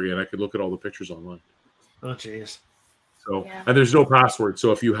directory and I could look at all the pictures online. Oh, jeez. So, and there's no password.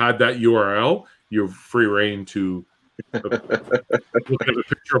 So if you had that URL, you're free reign to look at a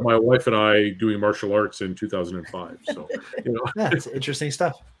picture of my wife and I doing martial arts in 2005. So, That's interesting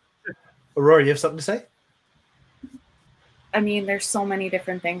stuff. Aurora, you have something to say? I mean, there's so many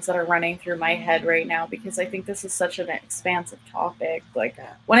different things that are running through my head right now because I think this is such an expansive topic. Like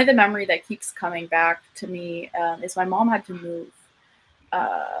one of the memory that keeps coming back to me is my mom had to move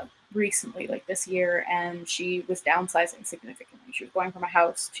recently, like this year, and she was downsizing significantly. She was going from a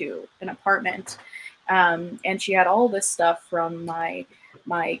house to an apartment, and she had all this stuff from my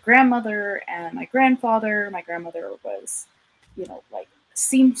grandmother and my grandfather. My grandmother was, like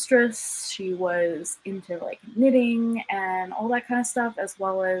seamstress. She was into like knitting and all that kind of stuff, as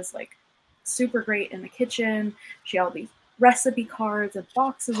well as like super great in the kitchen. She had all these recipe cards and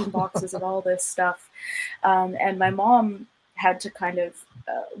boxes of all this stuff, and my mom had to kind of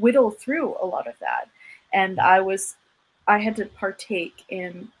whittle through a lot of that, and I had to partake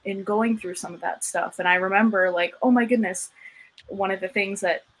in going through some of that stuff. And I remember, like, oh my goodness, one of the things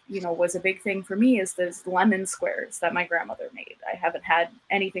that was a big thing for me is those lemon squares that my grandmother made. I haven't had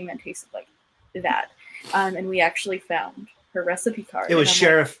anything that tasted like that, and we actually found her recipe card. It was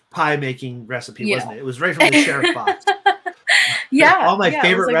Sheriff Pie making recipe, wasn't it? It was right from the Sheriff box. Yeah, all my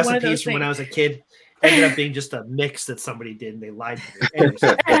favorite like recipes from when I was a kid ended up being just a mix that somebody did and they lied to me.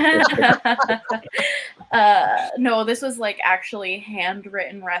 No, this was like actually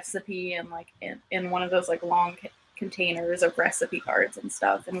handwritten recipe and like in one of those like long containers of recipe cards and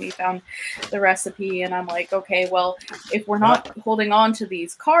stuff. And we found the recipe and I'm like, okay, well, if we're not holding on to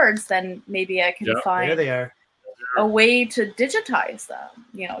these cards, then maybe I can find there they are. A way to digitize them,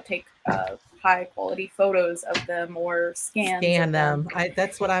 take high quality photos of them or scan them.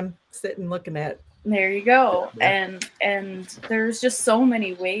 That's what I'm sitting looking at. There you go. Yeah. And there's just so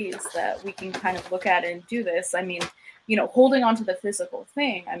many ways that we can kind of look at it and do this. I mean, holding on to the physical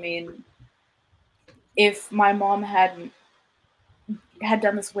thing. I mean, if my mom had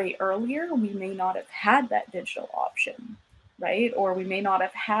done this way earlier, we may not have had that digital option, right? Or we may not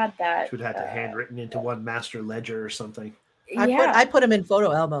have had that. She would have to handwritten into one master ledger or something. I put them in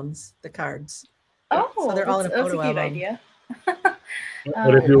photo albums, the cards. Oh, so they're all in a photo that's a album. Good idea.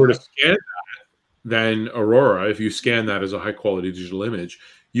 But if you were to scan that, then Aurora, if you scan that as a high quality digital image,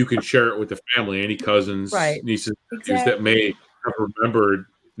 you can share it with the family, any cousins, nieces, nephews that may have remembered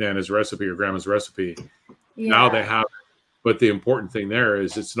Nana's recipe or Grandma's recipe. Yeah. Now they have it. But the important thing there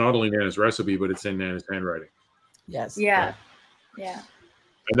is it's not only Nana's recipe, but it's in Nana's handwriting. Yes. Yeah. Yeah.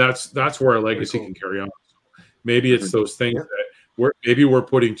 And that's where a legacy can carry on. Maybe it's those things that we're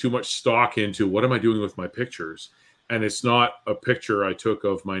putting too much stock into what am I doing with my pictures? And it's not a picture I took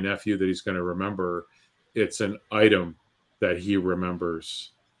of my nephew that he's going to remember. It's an item that he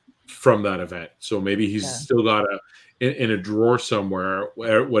remembers from that event. So maybe he's still got in a drawer somewhere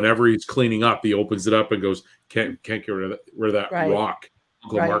where whenever he's cleaning up, he opens it up and goes, can't get rid of that rock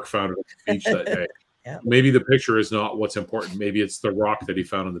Uncle Mark found on the beach that day. Maybe the picture is not what's important. Maybe it's the rock that he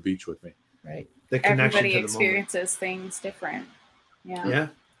found on the beach with me. Right. The connection Everybody to the experiences things different. Yeah. Yeah.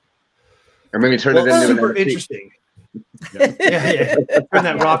 Or maybe turn it into super an interesting. Yeah. Turn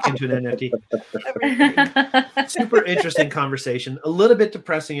that rock into an NFT. Super interesting conversation. A little bit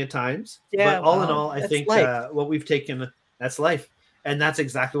depressing at times. Yeah. But all in all, I think what we've taken, that's life. And that's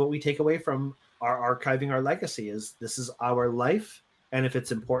exactly what we take away from our archiving our legacy is this is our life. And if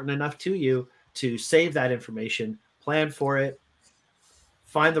it's important enough to you to save that information, plan for it,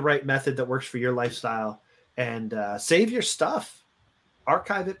 find the right method that works for your lifestyle, and save your stuff.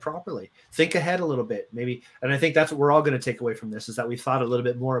 Archive it properly. Think ahead a little bit, maybe. And I think that's what we're all going to take away from this is that we thought a little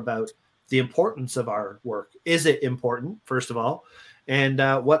bit more about the importance of our work. Is it important, first of all? And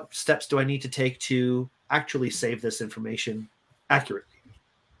what steps do I need to take to actually save this information accurately?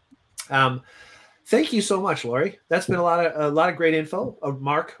 Thank you so much, Lauri. That's been a lot of great info.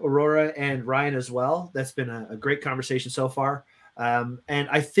 Mark, Aurora, and Ryan as well. That's been a great conversation so far. And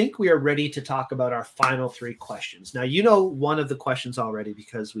I think we are ready to talk about our final 3 questions. Now, you know one of the questions already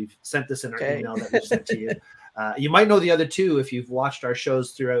because we've sent this in our email that we've sent to you. You might know the other 2 if you've watched our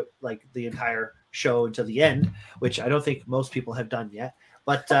shows throughout like the entire show until the end, which I don't think most people have done yet.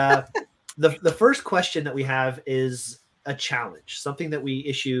 But the first question that we have is a challenge, something that we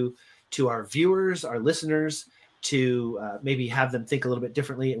issue to our viewers, our listeners, to maybe have them think a little bit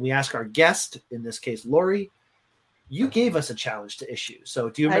differently. And we ask our guest, in this case, Lauri, you gave us a challenge to issue. So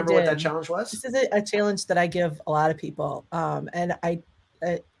do you remember what that challenge was? This is a challenge that I give a lot of people. And I,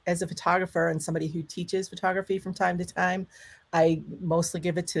 as a photographer and somebody who teaches photography from time to time, I mostly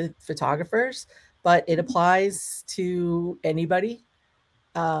give it to photographers, but it applies to anybody.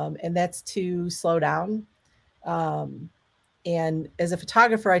 And that's to slow down. And as a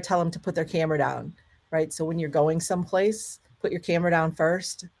photographer, I tell them to put their camera down, right? So when you're going someplace, put your camera down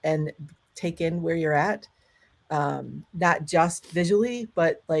first and take in where you're at. Not just visually,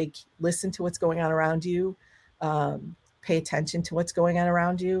 but like listen to what's going on around you. Pay attention to what's going on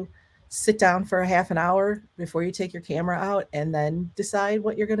around you. Sit down for a half an hour before you take your camera out and then decide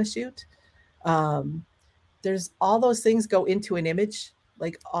what you're going to shoot. There's all those things go into an image,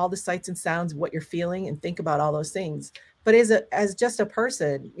 like all the sights and sounds, what you're feeling, and think about all those things. But as just a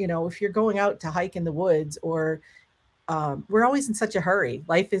person, you know, if you're going out to hike in the woods or we're always in such a hurry.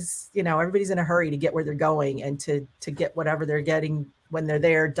 Life is, you know, everybody's in a hurry to get where they're going and to get whatever they're getting when they're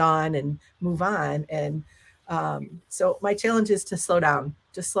there done and move on. And so my challenge is to slow down,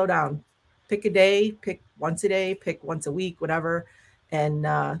 just slow down, pick a day, pick once a day, pick once a week, whatever. And,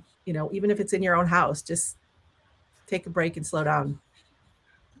 you know, even if it's in your own house, just take a break and slow down.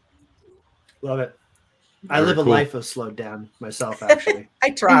 Love it. I live a life of slowed down myself, actually.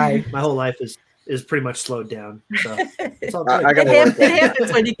 I try. My whole life is pretty much slowed down. So it's all I good. It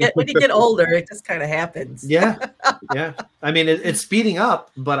happens when you get older. It just kind of happens. Yeah. I mean, it's speeding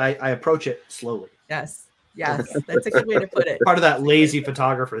up, but I approach it slowly. Yes. That's a good way to put it. Part of that lazy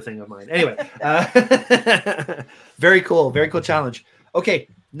photographer thing of mine. Anyway, very cool challenge. Okay,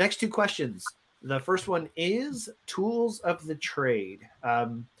 next 2 questions. The first one is tools of the trade.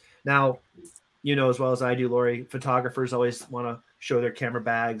 Now, you know as well as I do, Lauri, photographers always want to show their camera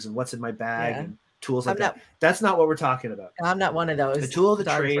bags and what's in my bag and tools like that. That's not what we're talking about. I'm not one of those. The tool of the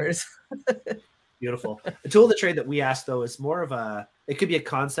trade. Beautiful. The tool of the trade that we ask, though, is more of it could be a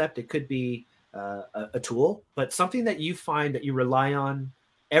concept. It could be a tool, but something that you find that you rely on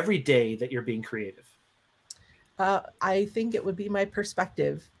every day that you're being creative. I think it would be my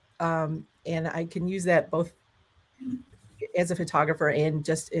perspective. And I can use that both as a photographer and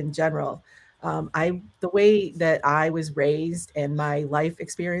just in general. The way that I was raised and my life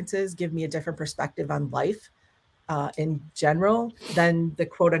experiences give me a different perspective on life in general than the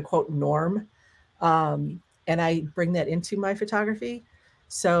quote unquote norm. And I bring that into my photography.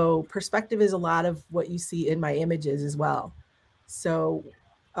 So perspective is a lot of what you see in my images as well. So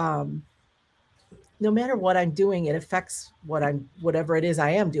no matter what I'm doing, it affects whatever it is I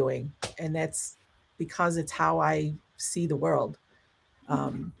am doing. And that's because it's how I see the world.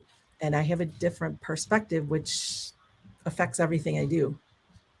 And I have a different perspective, which affects everything I do.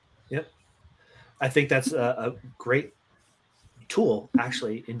 Yep. I think that's a great tool,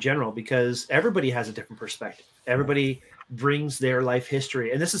 actually, in general, because everybody has a different perspective. Everybody brings their life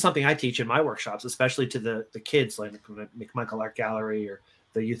history. And this is something I teach in my workshops, especially to the kids, like McMichael Art Gallery or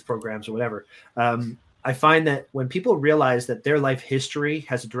the youth programs or whatever. I find that when people realize that their life history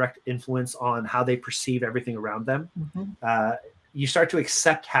has a direct influence on how they perceive everything around them, you start to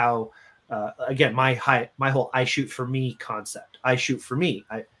accept how, again, my whole I shoot for me concept. I shoot for me.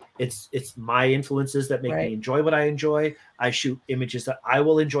 It's my influences that make me enjoy what I enjoy. I shoot images that I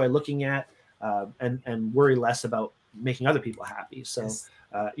will enjoy looking at, and worry less about making other people happy. So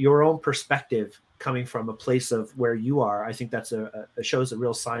your own perspective coming from a place of where you are, I think that's shows a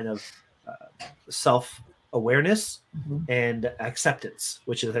real sign of self-awareness and acceptance,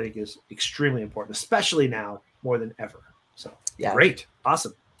 which I think is extremely important, especially now more than ever. So great.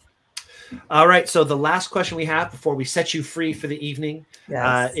 Awesome. All right. So the last question we have before we set you free for the evening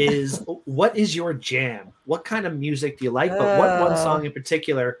is, what is your jam? What kind of music do you like? But what one song in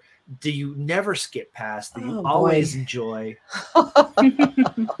particular do you never skip past, that you always enjoy?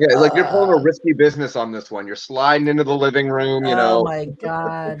 Yeah, like you're pulling a risky business on this one. You're sliding into the living room, you know. Oh my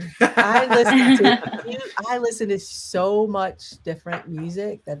God. I listen to so much different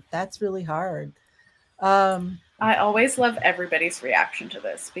music that's really hard. I always love everybody's reaction to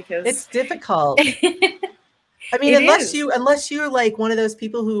this because It's difficult. I mean, unless you're like one of those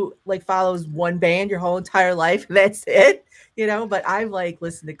people who like follows one band your whole entire life, that's it, but I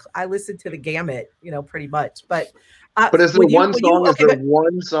listen to the gamut, pretty much. But is there one song? Is there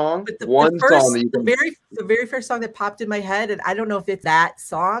one song? One song that you can... the very first song that popped in my head, and I don't know if it's that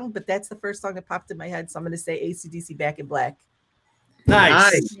song, but that's the first song that popped in my head. So I'm going to say AC/DC Back in Black.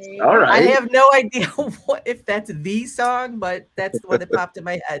 Nice. All right. I have no idea if that's the song, but that's the one that popped in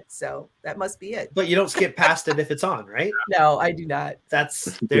my head. So that must be it. But you don't skip past it if it's on, right? No, I do not.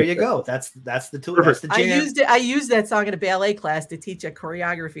 There you go. That's the tool. That's the jam. I used that song in a ballet class to teach a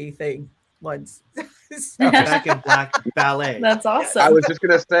choreography thing once. Back in Black ballet. That's awesome. I was just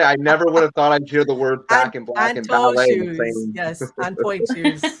gonna say I never would have thought I'd hear the word Back in Black in ballet. Yes, on point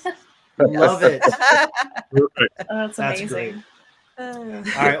shoes. Love it. That's amazing. Great. All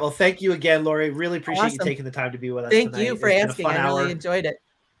right. Well, thank you again, Lauri. Really appreciate you taking the time to be with us. Thank tonight. you for asking. I really enjoyed it.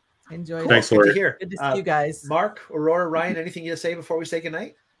 Thanks, Lauri. Good to see you guys. Mark, Aurora, Ryan, anything you to say before we say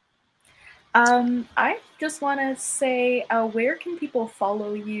goodnight? I just want to say, where can people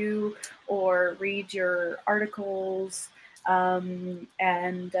follow you or read your articles and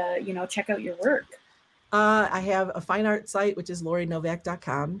check out your work? I have a fine art site, which is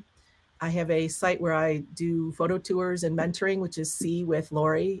laurinovak.com. I have a site where I do photo tours and mentoring, which is See with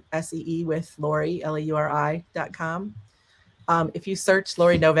Lauri, SEE with Lauri, LAURI.com. If you search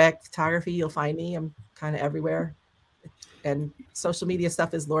Lauri Novak photography, you'll find me. I'm kind of everywhere. And social media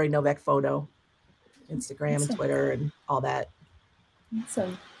stuff is Lauri Novak Photo, Instagram and Twitter and all that.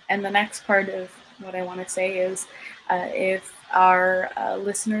 Awesome. And the next part of what I want to say is if our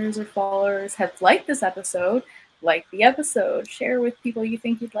listeners or followers have liked this episode, like the episode, share with people you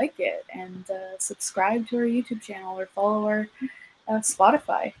think you'd like it, and subscribe to our YouTube channel or follow our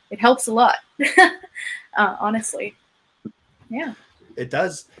Spotify. It helps a lot, honestly. Yeah. It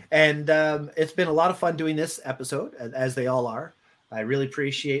does. And it's been a lot of fun doing this episode, as they all are. I really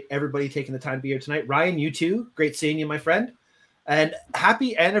appreciate everybody taking the time to be here tonight. Ryan, you too. Great seeing you, my friend. And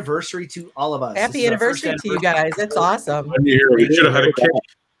happy anniversary to all of us. Happy anniversary to you guys. That's awesome. We should have had a cake.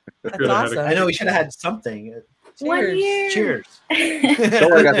 That's awesome. I know we should have had something. Cheers. 1 year. Cheers.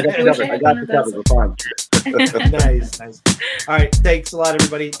 Don't worry, I got the cover. We're fine. Nice. All right. Thanks a lot,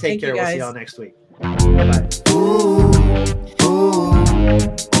 everybody. Take care. We'll see y'all next week. Bye-bye. Ooh, ooh,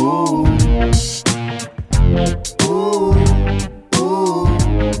 ooh.